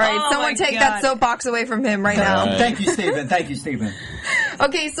 All right, Oh, someone my take God. that soapbox away from him right now. Thank you, Stephen. Thank you, Stephen.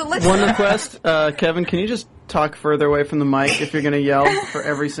 Okay, so let's... One request, Kevin, can you just talk further away from the mic if you're going to yell for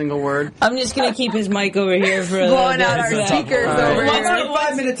every single word? I'm just gonna keep his mic over here for a little blowing bit. out our Yeah. speakers over I'm here. on a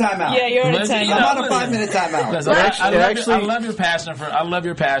 5-minute timeout. Yeah, you're on a Listen, time. you I'm know, on a 5-minute timeout. Listen, Actually- I love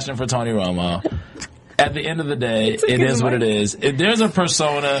your passion for Tony Romo. At the end of the day, it is what it is. There's a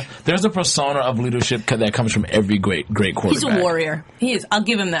persona of leadership that comes from every great quarterback. He's a warrior. He is. I'll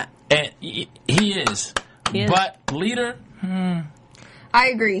give him that. And he is. He is. But leader, I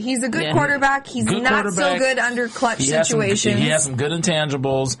agree. He's a good Yeah. quarterback. He's Good not so quarterback. good under clutch he has situations. some good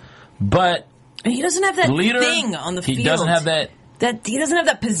intangibles, but He doesn't have that leader thing on the field. He doesn't have that. He doesn't have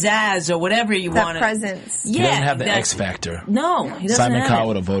that pizzazz or whatever you that want. presence. Yeah, He doesn't have the exactly. X factor. No, he doesn't Simon have Cowell it.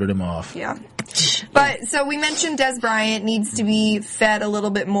 would have voted him off. Yeah. But so we mentioned Des Bryant needs to be fed a little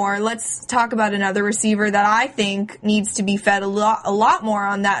bit more. Let's talk about another receiver that I think needs to be fed a lot more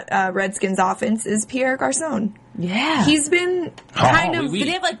on that Redskins offense is Pierre Garçon. Yeah. He's been kind of. Did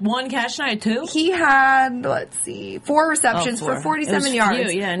he have like one catch night too? He had, let's see, 4 receptions Oh, 4. for 47 It was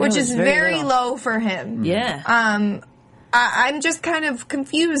yards, few, yeah, I know which it is was very very little. low for him. Yeah. I'm just kind of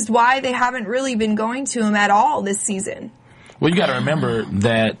confused why they haven't really been going to him at all this season. Well, you got to remember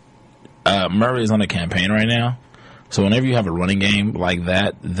that Murray is on a campaign right now. So whenever you have a running game like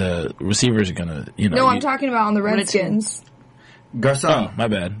that, the receivers are gonna, No, I'm talking about on the Redskins. Garcon. Oh, my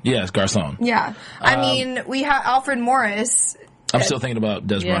bad. Yes, Garcon. Yeah. I mean, we have Alfred Morris. I'm still thinking about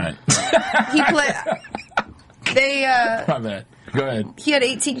Des Bryant. He played. My bad. Go ahead. He had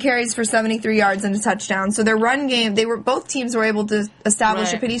 18 carries for 73 yards and a touchdown. So their run game, both teams were able to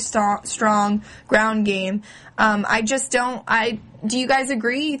establish a pretty strong ground game. I just don't. Do you guys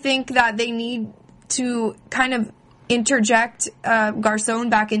agree? You think that they need to kind of interject Garçon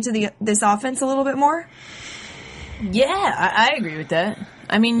back into this offense a little bit more? Yeah, I agree with that.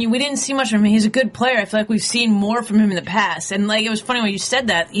 I mean, we didn't see much from him. He's a good player. I feel like we've seen more from him in the past. And, like, it was funny when you said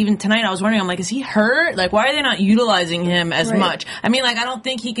that. Even tonight, I was wondering, I'm like, is he hurt? Like, why are they not utilizing him as much? I mean, like, I don't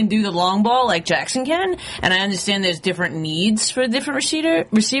think he can do the long ball like Jackson can. And I understand there's different needs for different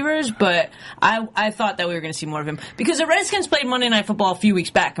receivers. But I thought that we were going to see more of him. Because the Redskins played Monday Night Football a few weeks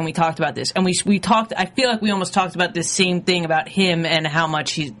back, and we talked about this. And we talked, I feel like we almost talked about this same thing about him and how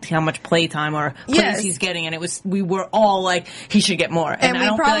much play time or plays he's getting. And we were all like, he should get more. And I we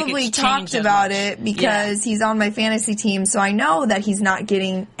don't feel like probably it's talked changed as about much. it because he's on my fantasy team, so I know that he's not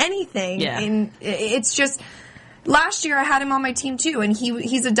getting anything. Yeah. And it's just, last year I had him on my team too, and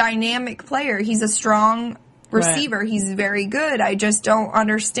he's a dynamic player. He's a strong receiver. Right. He's very good. I just don't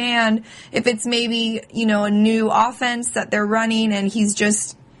understand if it's maybe, a new offense that they're running and he's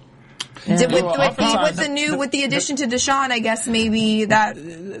just... With the addition to Deshaun, I guess maybe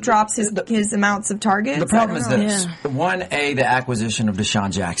that drops his amounts of targets. The problem is this. 1A, the acquisition of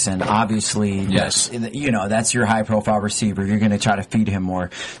Deshaun Jackson. Obviously, Yes. that's your high-profile receiver. You're going to try to feed him more.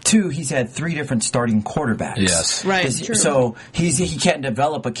 2, he's had 3 different starting quarterbacks. Yes. Right. True. So he can't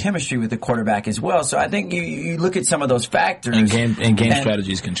develop a chemistry with the quarterback as well. So I think you look at some of those factors. And game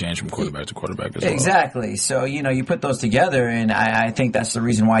strategies can change from quarterback to quarterback as well. Exactly. So, you put those together, and I think that's the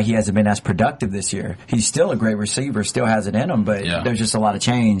reason why he hasn't been as productive this year. He's still a great receiver, still has it in him, but there's just a lot of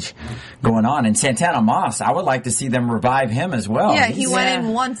change going on. And Santana Moss, I would like to see them revive him as well. Yeah, he went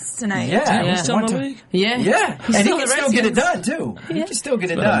in once tonight. Yeah. He's still in the league? Yeah. Yeah. He's And he still can the still get it Redskins. done, too. He can still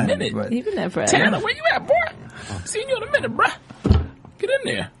get it It's been a done. minute. But- Even that, Brad. Tanner, where you at, boy? Seen you in a minute, bruh. Get in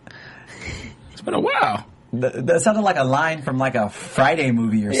there. It's been a while. That sounded like a line from like a Friday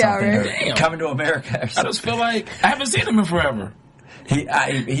movie or something. right. Or Damn. Coming to America or I something. just feel like I haven't seen him in forever.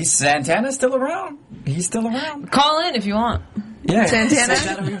 He's Santana's still around. He's still around. Call in if you want. Yeah.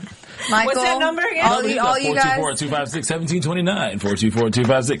 Santana? Michael, What's that number again? all you guys. 424-256-1729.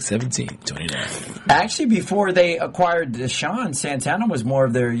 424-256-1729. Actually, before they acquired Deshaun, Santana was more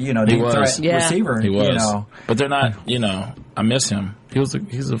of their, deep was. threat Yeah. receiver. He was. You know. But they're not, I miss him. He's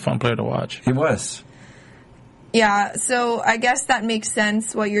a fun player to watch. He was. Yeah, so I guess that makes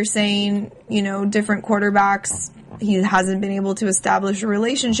sense what you're saying. Different quarterbacks. He hasn't been able to establish a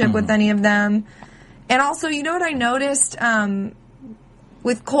relationship with any of them. And also, you know what I noticed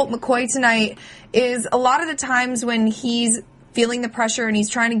with Colt McCoy tonight is a lot of the times when he's feeling the pressure and he's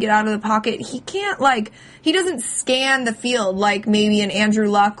trying to get out of the pocket, he can't he doesn't scan the field like maybe an Andrew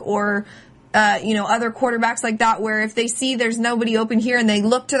Luck or other quarterbacks like that, where if they see there's nobody open here and they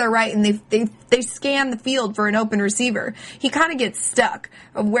look to the right and they scan the field for an open receiver, he kind of gets stuck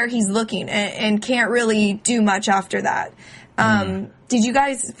of where he's looking and can't really do much after that. Did you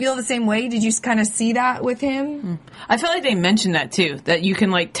guys feel the same way? Did you kind of see that with him? I feel like they mentioned that too, that you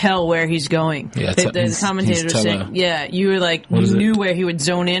can like tell where he's going. Yeah, the commentators were saying, you were like, you knew where he would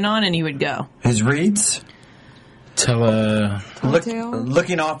zone in on and he would go. His reads?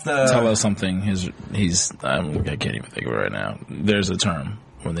 Looking off the... Tele something. I can't even think of it right now. There's a term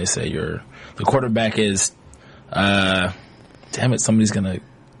when they say the quarterback is... damn it, somebody's going to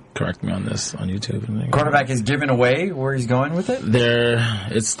correct me on this on YouTube. Quarterback is giving away where he's going with it?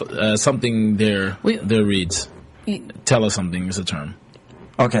 It's something their reads. Tell us something is a term.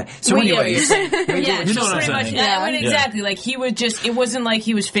 Okay. So anyways. You know what I'm saying. Exactly. Like he would it wasn't like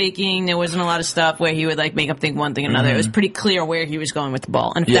he was faking. There wasn't a lot of stuff where he would like make up think one thing or another. It was pretty clear where he was going with the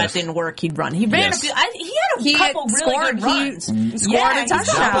ball. And if that didn't work, he'd run. He ran he had a couple really good runs. He scored a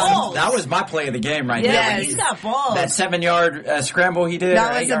touchdown. That was my play of the game right there. Yeah, he's got balls. That 7-yard scramble he did.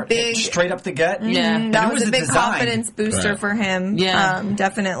 That was a big... Straight up the gut. Yeah. That was a big confidence booster for him. Yeah.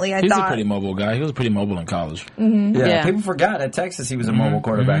 Definitely. He's a pretty mobile guy. He was pretty mobile in college. Yeah. People forgot at Texas he was a mobile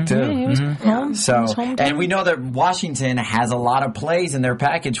quarterback too. And we know that Washington has a lot of plays in their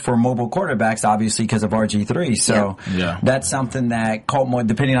package for mobile quarterbacks, obviously because of RG3. So that's something that Colt,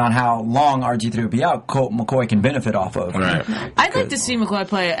 depending on how long RG3 will be out, Colt McCoy can benefit off of. Right. I'd like to see McCoy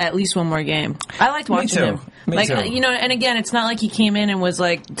play at least one more game. I liked watching him. Me too. And again, it's not like he came in and was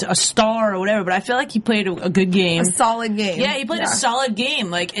like a star or whatever, but I feel like he played a good game. A solid game. Yeah, he played a solid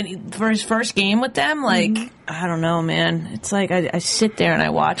game. Like, and for his first game with them, like, I don't know, man. It's like I sit there and I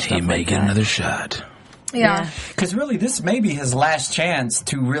watch stuff he may get another shot. Yeah. Because really, this may be his last chance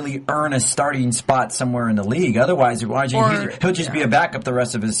to really earn a starting spot somewhere in the league. Otherwise, he'll just be a backup the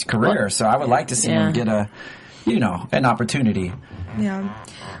rest of his career. So I would like to see him get an opportunity. Yeah.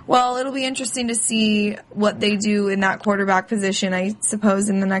 Well, it'll be interesting to see what they do in that quarterback position, I suppose,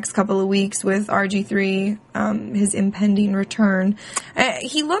 in the next couple of weeks with RG3, his impending return.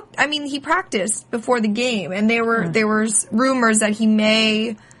 He practiced before the game, and there was rumors that he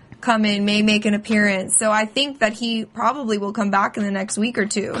may come in, may make an appearance. So I think that he probably will come back in the next week or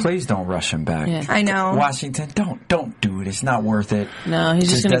two. Please don't rush him back. Yeah. I know. Washington, don't do it. It's not worth it. No,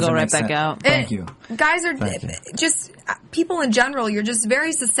 he's just going to go right back out. Thank you. Guys are just, people in general, you're just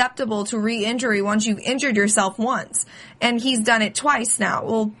very susceptible to re-injury once you've injured yourself once. And he's done it twice now.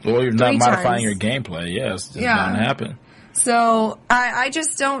 Well, you're not modifying your gameplay. Yes, it's bound to happen. So I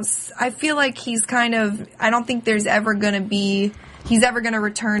just don't, I feel like he's I don't think he's ever going to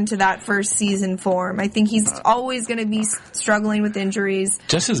return to that first season form. I think he's always going to be struggling with injuries.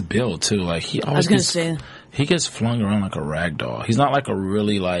 Just his build too. Like he gets flung around like a rag doll. He's not like a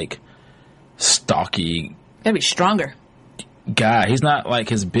really like stocky. Gotta be stronger guy. He's not like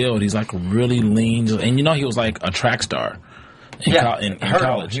his build. He's like really lean. And he was like a track star. In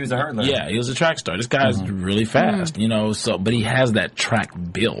college. He was a hurdler. Yeah, he was a track star. This guy's really fast, but he has that track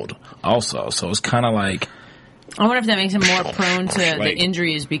build also. So it's kind of like, I wonder if that makes him more prone to the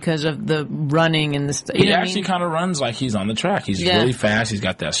injuries because of the running and the stuff. He actually kind of runs like he's on the track. He's really fast. He's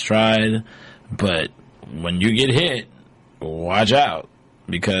got that stride. But when you get hit, watch out.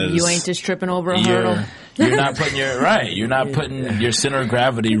 Because you ain't just tripping over a hurdle. You're not putting you're not putting your center of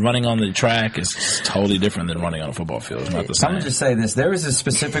gravity running on the track is totally different than running on a football field. It's not the same. I'm going to just say this. There was a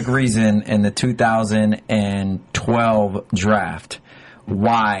specific reason in the 2012 draft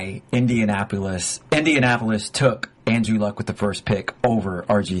why Indianapolis took Andrew Luck with the first pick over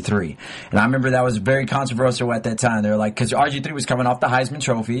RG3. And I remember that was very controversial at that time. They were like, because RG3 was coming off the Heisman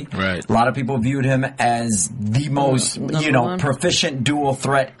Trophy. Right. A lot of people viewed him as the most, proficient dual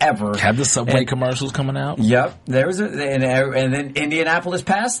threat ever. Had the Subway commercials coming out? Yep. There was and then Indianapolis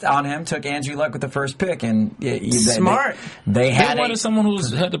passed on him, took Andrew Luck with the first pick. And smart. They wanted someone who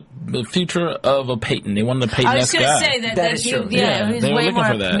had the future of a Peyton. They wanted a Peyton-esque guy. I was going to say that is true. Yeah, he's they were way looking more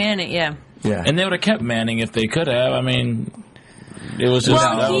for that. Manning, yeah. And they would have kept Manning if they could have. I mean, it was just...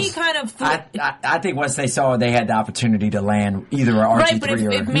 I think once they saw they had the opportunity to land either RG3 right, but if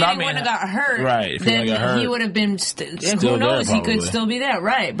Manning wouldn't have got hurt, then he would have been... who knows? He could still be there,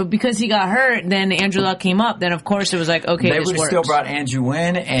 right. But because he got hurt, then Andrew Luck came up, then of course it was like, okay, they this works. They would have still brought Andrew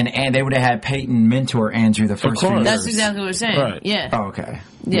in, and they would have had Peyton mentor Andrew the first few years. That's exactly what we're saying. Right. Yeah. Oh, okay.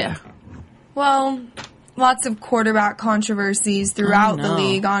 Yeah. Well... Lots of quarterback controversies throughout the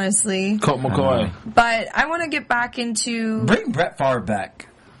league, honestly. Colt McCoy. But I want to get back into... Bring Brett Favre back.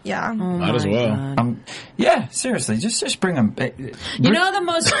 Yeah. Might as well. Yeah, seriously. Just bring him back. You know the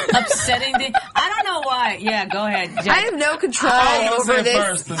most upsetting thing? I don't know why. Yeah, go ahead. I have no control over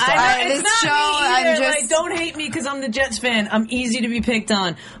this. It's not me either. Like, don't hate me because I'm the Jets fan. I'm easy to be picked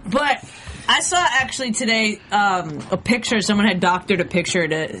on. But... I saw actually today a picture. Someone had doctored a picture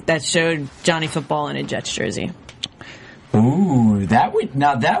that showed Johnny Football in a Jets jersey. Ooh, that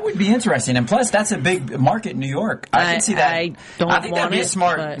would be interesting, and plus that's a big market in New York. I can see that. I think that'd be a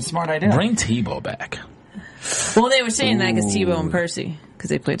smart idea. Bring Tebow back. Well, they were saying that because Tebow and Percy, because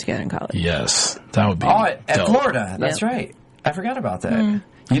they played together in college. Yes, that would be. Oh, at dope. Florida, that's right. I forgot about that.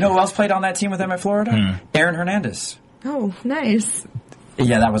 You know who else played on that team with them at Florida? Aaron Hernandez. Oh, nice.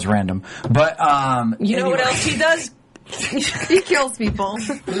 Yeah, that was random, but you know what else he does? He kills people.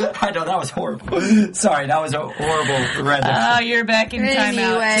 I know, that was horrible. Sorry, that was a horrible random. Oh, you're back in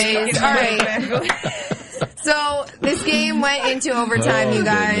timeout. Anyways, all right. So this game went into overtime, you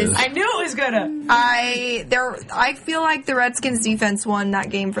guys. I knew it was gonna. I feel like the Redskins defense won that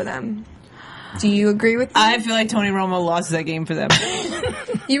game for them. Do you agree with me? I feel like Tony Romo lost that game for them.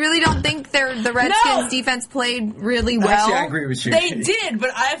 You really don't think the Redskins defense played really well? Actually, I agree with you. They did,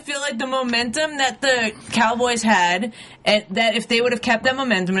 but I feel like the momentum that the Cowboys had, and that if they would have kept that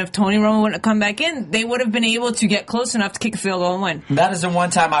momentum, and if Tony Romo wouldn't have come back in, they would have been able to get close enough to kick a field goal and win. That is the one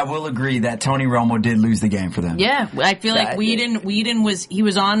time I will agree that Tony Romo did lose the game for them. Yeah, I feel like Whedon was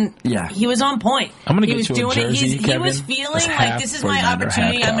on point. I'm gonna he get was you a doing jersey, it. He Kevin. was feeling That's like this is my 49er,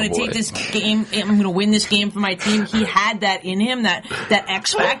 opportunity. I'm going to take this game. I'm going to win this game for my team. He had that in him, that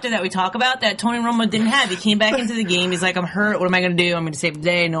X factor that we talk about that Tony Romo didn't have. He came back into the game. He's like, I'm hurt. What am I going to do? I'm going to save the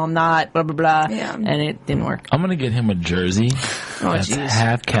day. No, I'm not. Blah blah blah. Yeah. And it didn't work. I'm gonna get him a jersey that's geez.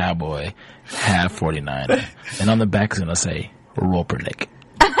 half Cowboy, half 49er, and on the back is gonna say Ropernick.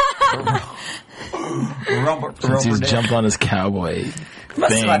 Since he's jumped on his Cowboy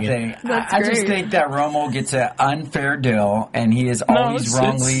That's my thing. I just think that Romo gets an unfair deal, and he is always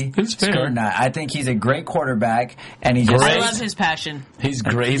wrongly scrutinized. I think he's a great quarterback, and he's I love his passion. He's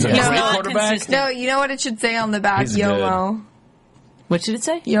great. He's a great quarterback. No, you know what it should say on the back? He's Yomo. good. What should it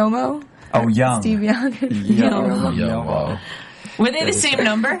say? Yomo. Oh, Young. Steve Young. Yomo. Were they the same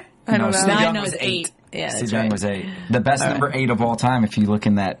number? I don't know. Steve I Young know was it's 8. Yeah, that's Steve Young right. was 8. The best number 8 of all time, if you look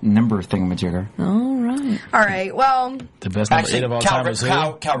in that number thingamajigger. All right. All right. Well, The best number 8 of all time is who?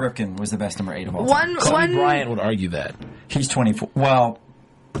 Cal Ripken was the best number 8 of all time. Kobe Bryant would argue that. He's 24. Well,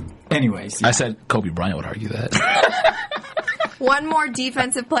 anyways. Yeah. I said Kobe Bryant would argue that. one more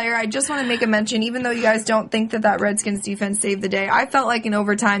defensive player. I just want to make a mention, even though you guys don't think that Redskins defense saved the day. I felt like in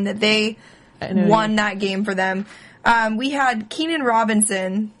overtime that they won that game for them. We had Keenan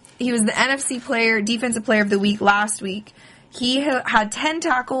Robinson. He was the NFC Defensive Player of the Week last week. He had 10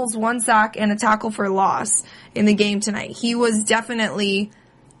 tackles, 1 sack, and a tackle for loss in the game tonight. He was definitely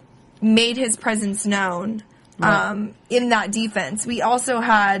made his presence known in that defense. We also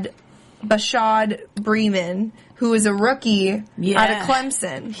had Bashad Breeman, who is a rookie out of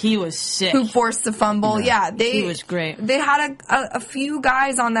Clemson. He was sick. Who forced the fumble. He was great. They had a few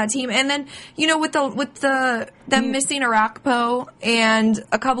guys on that team, and then with them missing Arakpo and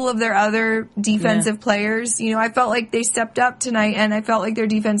a couple of their other defensive players, I felt like they stepped up tonight, and I felt like their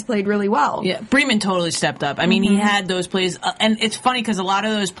defense played really well. Yeah, Breeman totally stepped up. I mean, he had those plays, and it's funny because a lot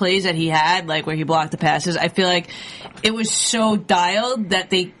of those plays that he had, like where he blocked the passes, I feel like it was so dialed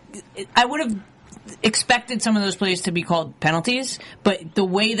that I would have expected some of those plays to be called penalties, but the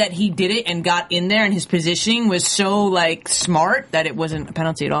way that he did it and got in there and his positioning was so smart that it wasn't a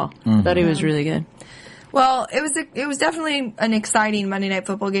penalty at all. Mm-hmm. I thought he was really good. Well, it was definitely an exciting Monday Night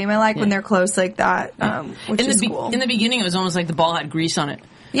Football game. I like when they're close like that, which is cool. In the beginning, it was almost like the ball had grease on it.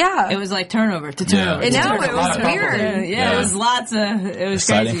 Yeah. It was like turnover to turnover. And now it was weird. Yeah, it was it was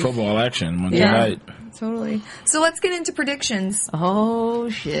exciting crazy. football action Monday night. Totally. So let's get into predictions. Oh,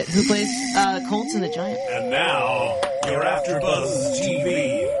 shit. Who plays Colts and the Giants? And now, you're AfterBuzz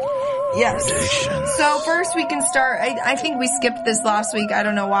TV. Yes. So first we can start. I think we skipped this last week. I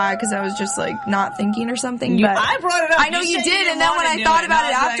don't know why, because I was just not thinking or something. But I brought it up. I know you did, and then when I thought about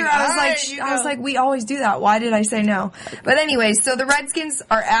it after, I was like, we always do that. Why did I say no? But anyway, so the Redskins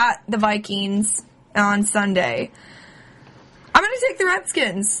are at the Vikings on Sunday. I'm going to take the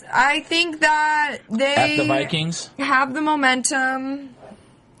Redskins. I think that they at the Vikings have the momentum.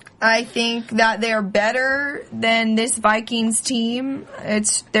 I think that they're better than this Vikings team.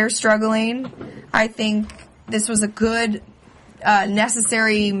 They're struggling. I think this was a good,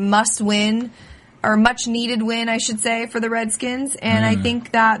 necessary must-win, or much-needed win, I should say, for the Redskins. And I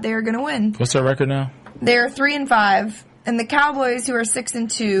think that they're going to win. What's their record now? They're 3-5, and the Cowboys, who are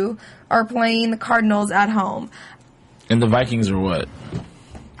 6-2, are playing the Cardinals at home. And the Vikings are what?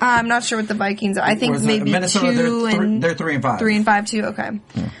 I'm not sure what the Vikings are. I think maybe Minnesota, 2 and they're 3-5. 3-5 too. Okay.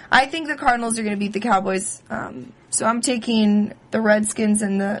 Yeah. I think the Cardinals are going to beat the Cowboys. So I'm taking the Redskins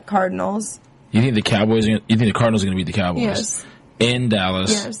and the Cardinals. You think the Cardinals are going to beat the Cowboys? Yes. In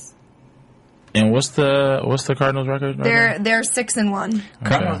Dallas. Yes. And what's the Cardinals record? They're 6-1.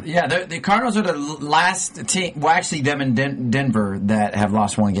 Cardinals, yeah, the Cardinals are the last team. Well, actually, them and Denver that have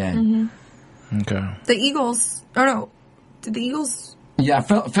lost one game. Mm-hmm. Okay. The Eagles. Oh no, did the Eagles? Yeah,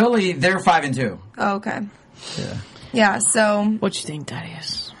 Philly. They're 5-2. Oh, okay. Yeah. Yeah. So. What you think,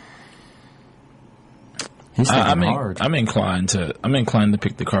 Thaddeus? He's thinking hard. I'm inclined to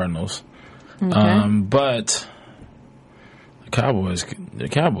pick the Cardinals. Okay. But the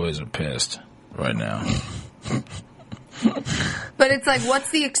Cowboys are pissed right now. But it's like,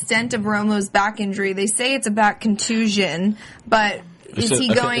 what's the extent of Romo's back injury? They say it's a back contusion, but is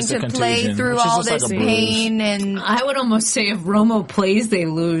he going to play through all this pain? And I would almost say if Romo plays, they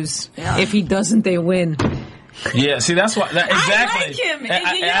lose. Yeah. If he doesn't, they win. Yeah, see, that's why. Exactly. I like him. You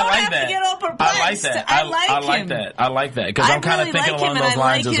don't have to get all perplexed. I like that. I like that because I'm kind of thinking along those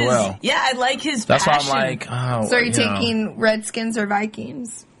lines as well. Yeah, I like his That's passion. why I'm like, oh. So are you taking Redskins or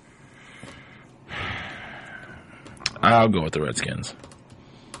Vikings? I'll go with the Redskins.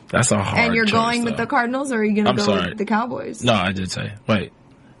 That's a hard And you're choice, going though. with the Cardinals, or are you going to go with the Cowboys? No, I did say. Wait.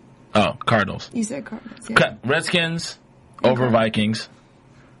 Oh, Cardinals. You said Cardinals, yeah. Redskins over Vikings,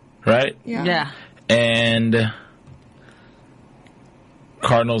 right? Yeah. And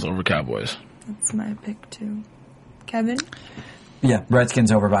Cardinals over Cowboys. That's my pick, too. Kevin? Yeah,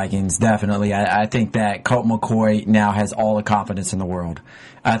 Redskins over Vikings, definitely. I think that Colt McCoy now has all the confidence in the world.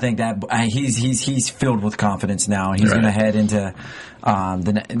 I think that he's filled with confidence now. He's going to head into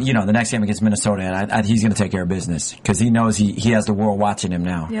the next game against Minnesota, and he's going to take care of business because he knows he has the world watching him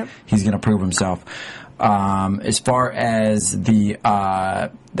now. Yep. He's going to prove himself. As far as the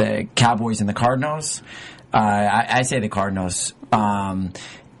Cowboys and the Cardinals, I say the Cardinals.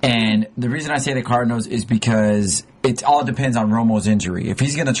 And the reason I say the Cardinals is because it all depends on Romo's injury. If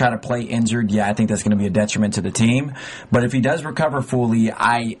he's going to try to play injured, I think that's going to be a detriment to the team. But if he does recover fully,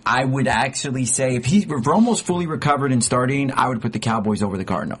 I would actually say if Romo's fully recovered and starting, I would put the Cowboys over the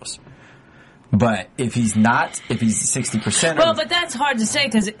Cardinals. But if he's not, if he's 60%. Well, but that's hard to say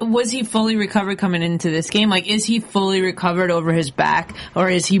because was he fully recovered coming into this game? Like, is he fully recovered over his back, or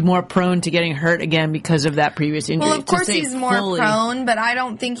is he more prone to getting hurt again because of that previous injury? Well, of course he's more prone, but I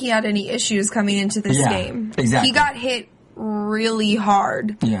don't think he had any issues coming into this game. Exactly. He got hit really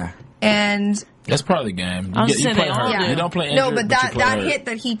hard. Yeah. And that's part of the game. You play hurt. You don't play injured. No, but that hit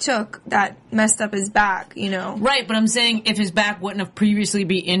that he took that messed up his back, Right, but I'm saying if his back wouldn't have previously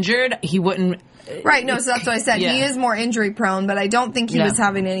been injured, he wouldn't. Right, no, so that's what I said. Yeah. He is more injury prone, but I don't think he was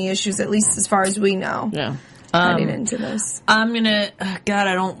having any issues, at least as far as we know. Yeah. Heading into this. I'm gonna. God,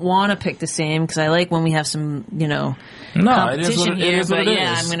 I don't want to pick the same because I like when we have some, competition here. But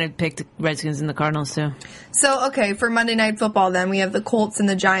I'm gonna pick the Redskins and the Cardinals too. So, okay, for Monday Night Football, then we have the Colts and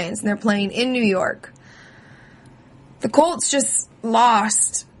the Giants, and they're playing in New York. The Colts just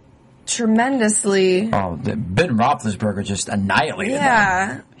lost tremendously. Oh, Ben Roethlisberger just annihilated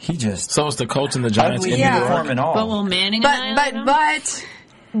them. He just. So it's the Colts and the Giants in New York and all. But will Manning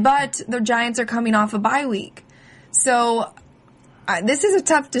But the Giants are coming off a bye week. So this is a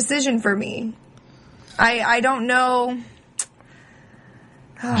tough decision for me. I don't know.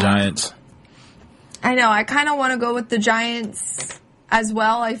 Giants. I know. I kind of want to go with the Giants as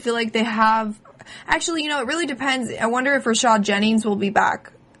well. I feel like they have... Actually, it really depends. I wonder if Rashad Jennings will be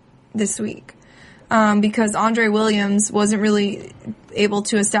back this week. Because Andre Williams wasn't really able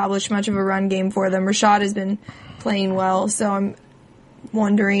to establish much of a run game for them. Rashad has been playing well, so I'm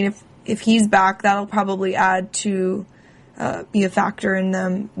wondering if he's back, that'll probably add to be a factor in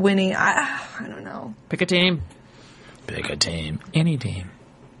them winning. I don't know. Pick a team. Pick a team. Any team.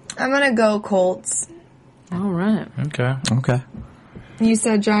 I'm going to go Colts. All right. Okay. You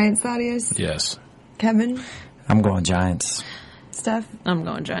said Giants, Thaddeus? Yes. Kevin? I'm going Giants. Steph? I'm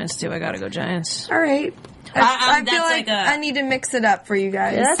going Giants, too. I got to go Giants. All right. I feel like I need to mix it up for you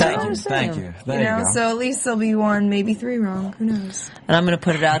guys. Yeah, Thank you. There you go. So at least there'll be 1, maybe 3 wrong. Who knows? And I'm going to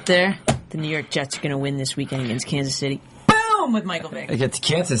put it out there. The New York Jets are going to win this weekend against Kansas City. Boom! With Michael Vick. Against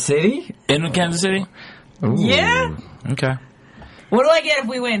Kansas City? In Kansas City? Ooh. Yeah? Okay. What do I get if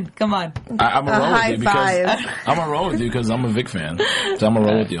we win? Come on. I'm a roll with you because I'm a roll with you because I'm a Vic fan. So I'm a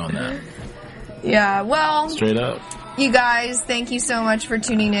roll with you on that. Yeah, well, straight up. You guys, thank you so much for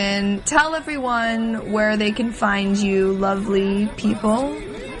tuning in. Tell everyone where they can find you, lovely people.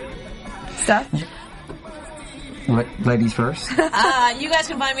 Steph? What, ladies first? You guys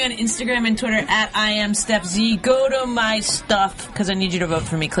can find me on Instagram and Twitter at IamStephZ. Go to my stuff because I need you to vote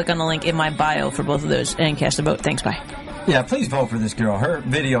for me. Click on the link in my bio for both of those and cast a vote. Thanks, bye. Yeah, please vote for this girl. Her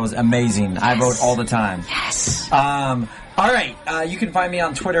video is amazing. Yes. I vote all the time. Yes. All right. You can find me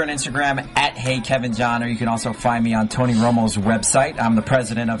on Twitter and Instagram at HeyKevinJohn, or you can also find me on Tony Romo's website. I'm the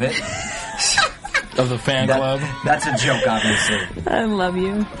president of it. of the fan club. That's a joke, obviously. I love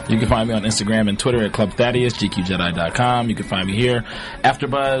you. You can find me on Instagram and Twitter at Club Thaddeus, GQJedi.com. You can find me here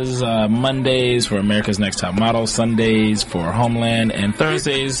AfterBuzz Mondays for America's Next Top Model, Sundays for Homeland, and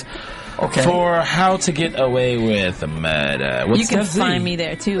Thursdays for How to Get Away with Murder. You can find me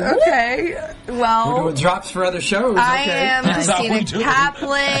there too. Okay. Well, we're doing drops for other shows. I am Christina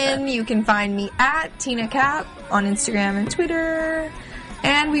Kaplan. You can find me at Tina Cap on Instagram and Twitter.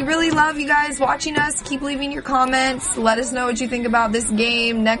 And we really love you guys watching us. Keep leaving your comments. Let us know what you think about this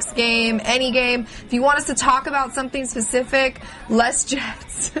game, next game, any game. If you want us to talk about something specific, less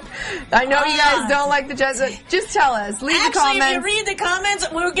Jets. I know you guys don't like the Jets, but just tell us. Leave the comments. If you read the comments,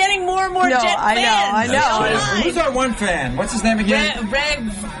 we're getting more and more Jet fans. I know. Who's our one fan? What's his name again? Rev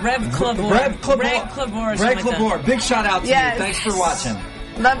Clavor. Rev Clavor. Big shout out to you. Thanks for watching.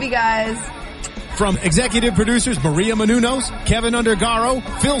 Love you guys. From executive producers Maria Menounos, Kevin Undergaro,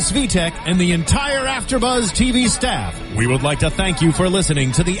 Phil Svitek, and the entire AfterBuzz TV staff, we would like to thank you for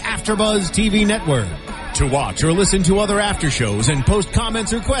listening to the AfterBuzz TV network. To watch or listen to other after shows and post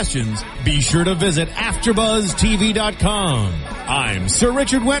comments or questions, be sure to visit AfterBuzzTV.com. I'm Sir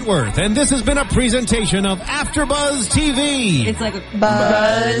Richard Wentworth, and this has been a presentation of AfterBuzz TV. It's like a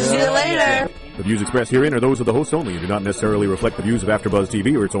buzz. See you later. The views expressed herein are those of the hosts only and do not necessarily reflect the views of AfterBuzz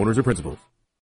TV or its owners or principals.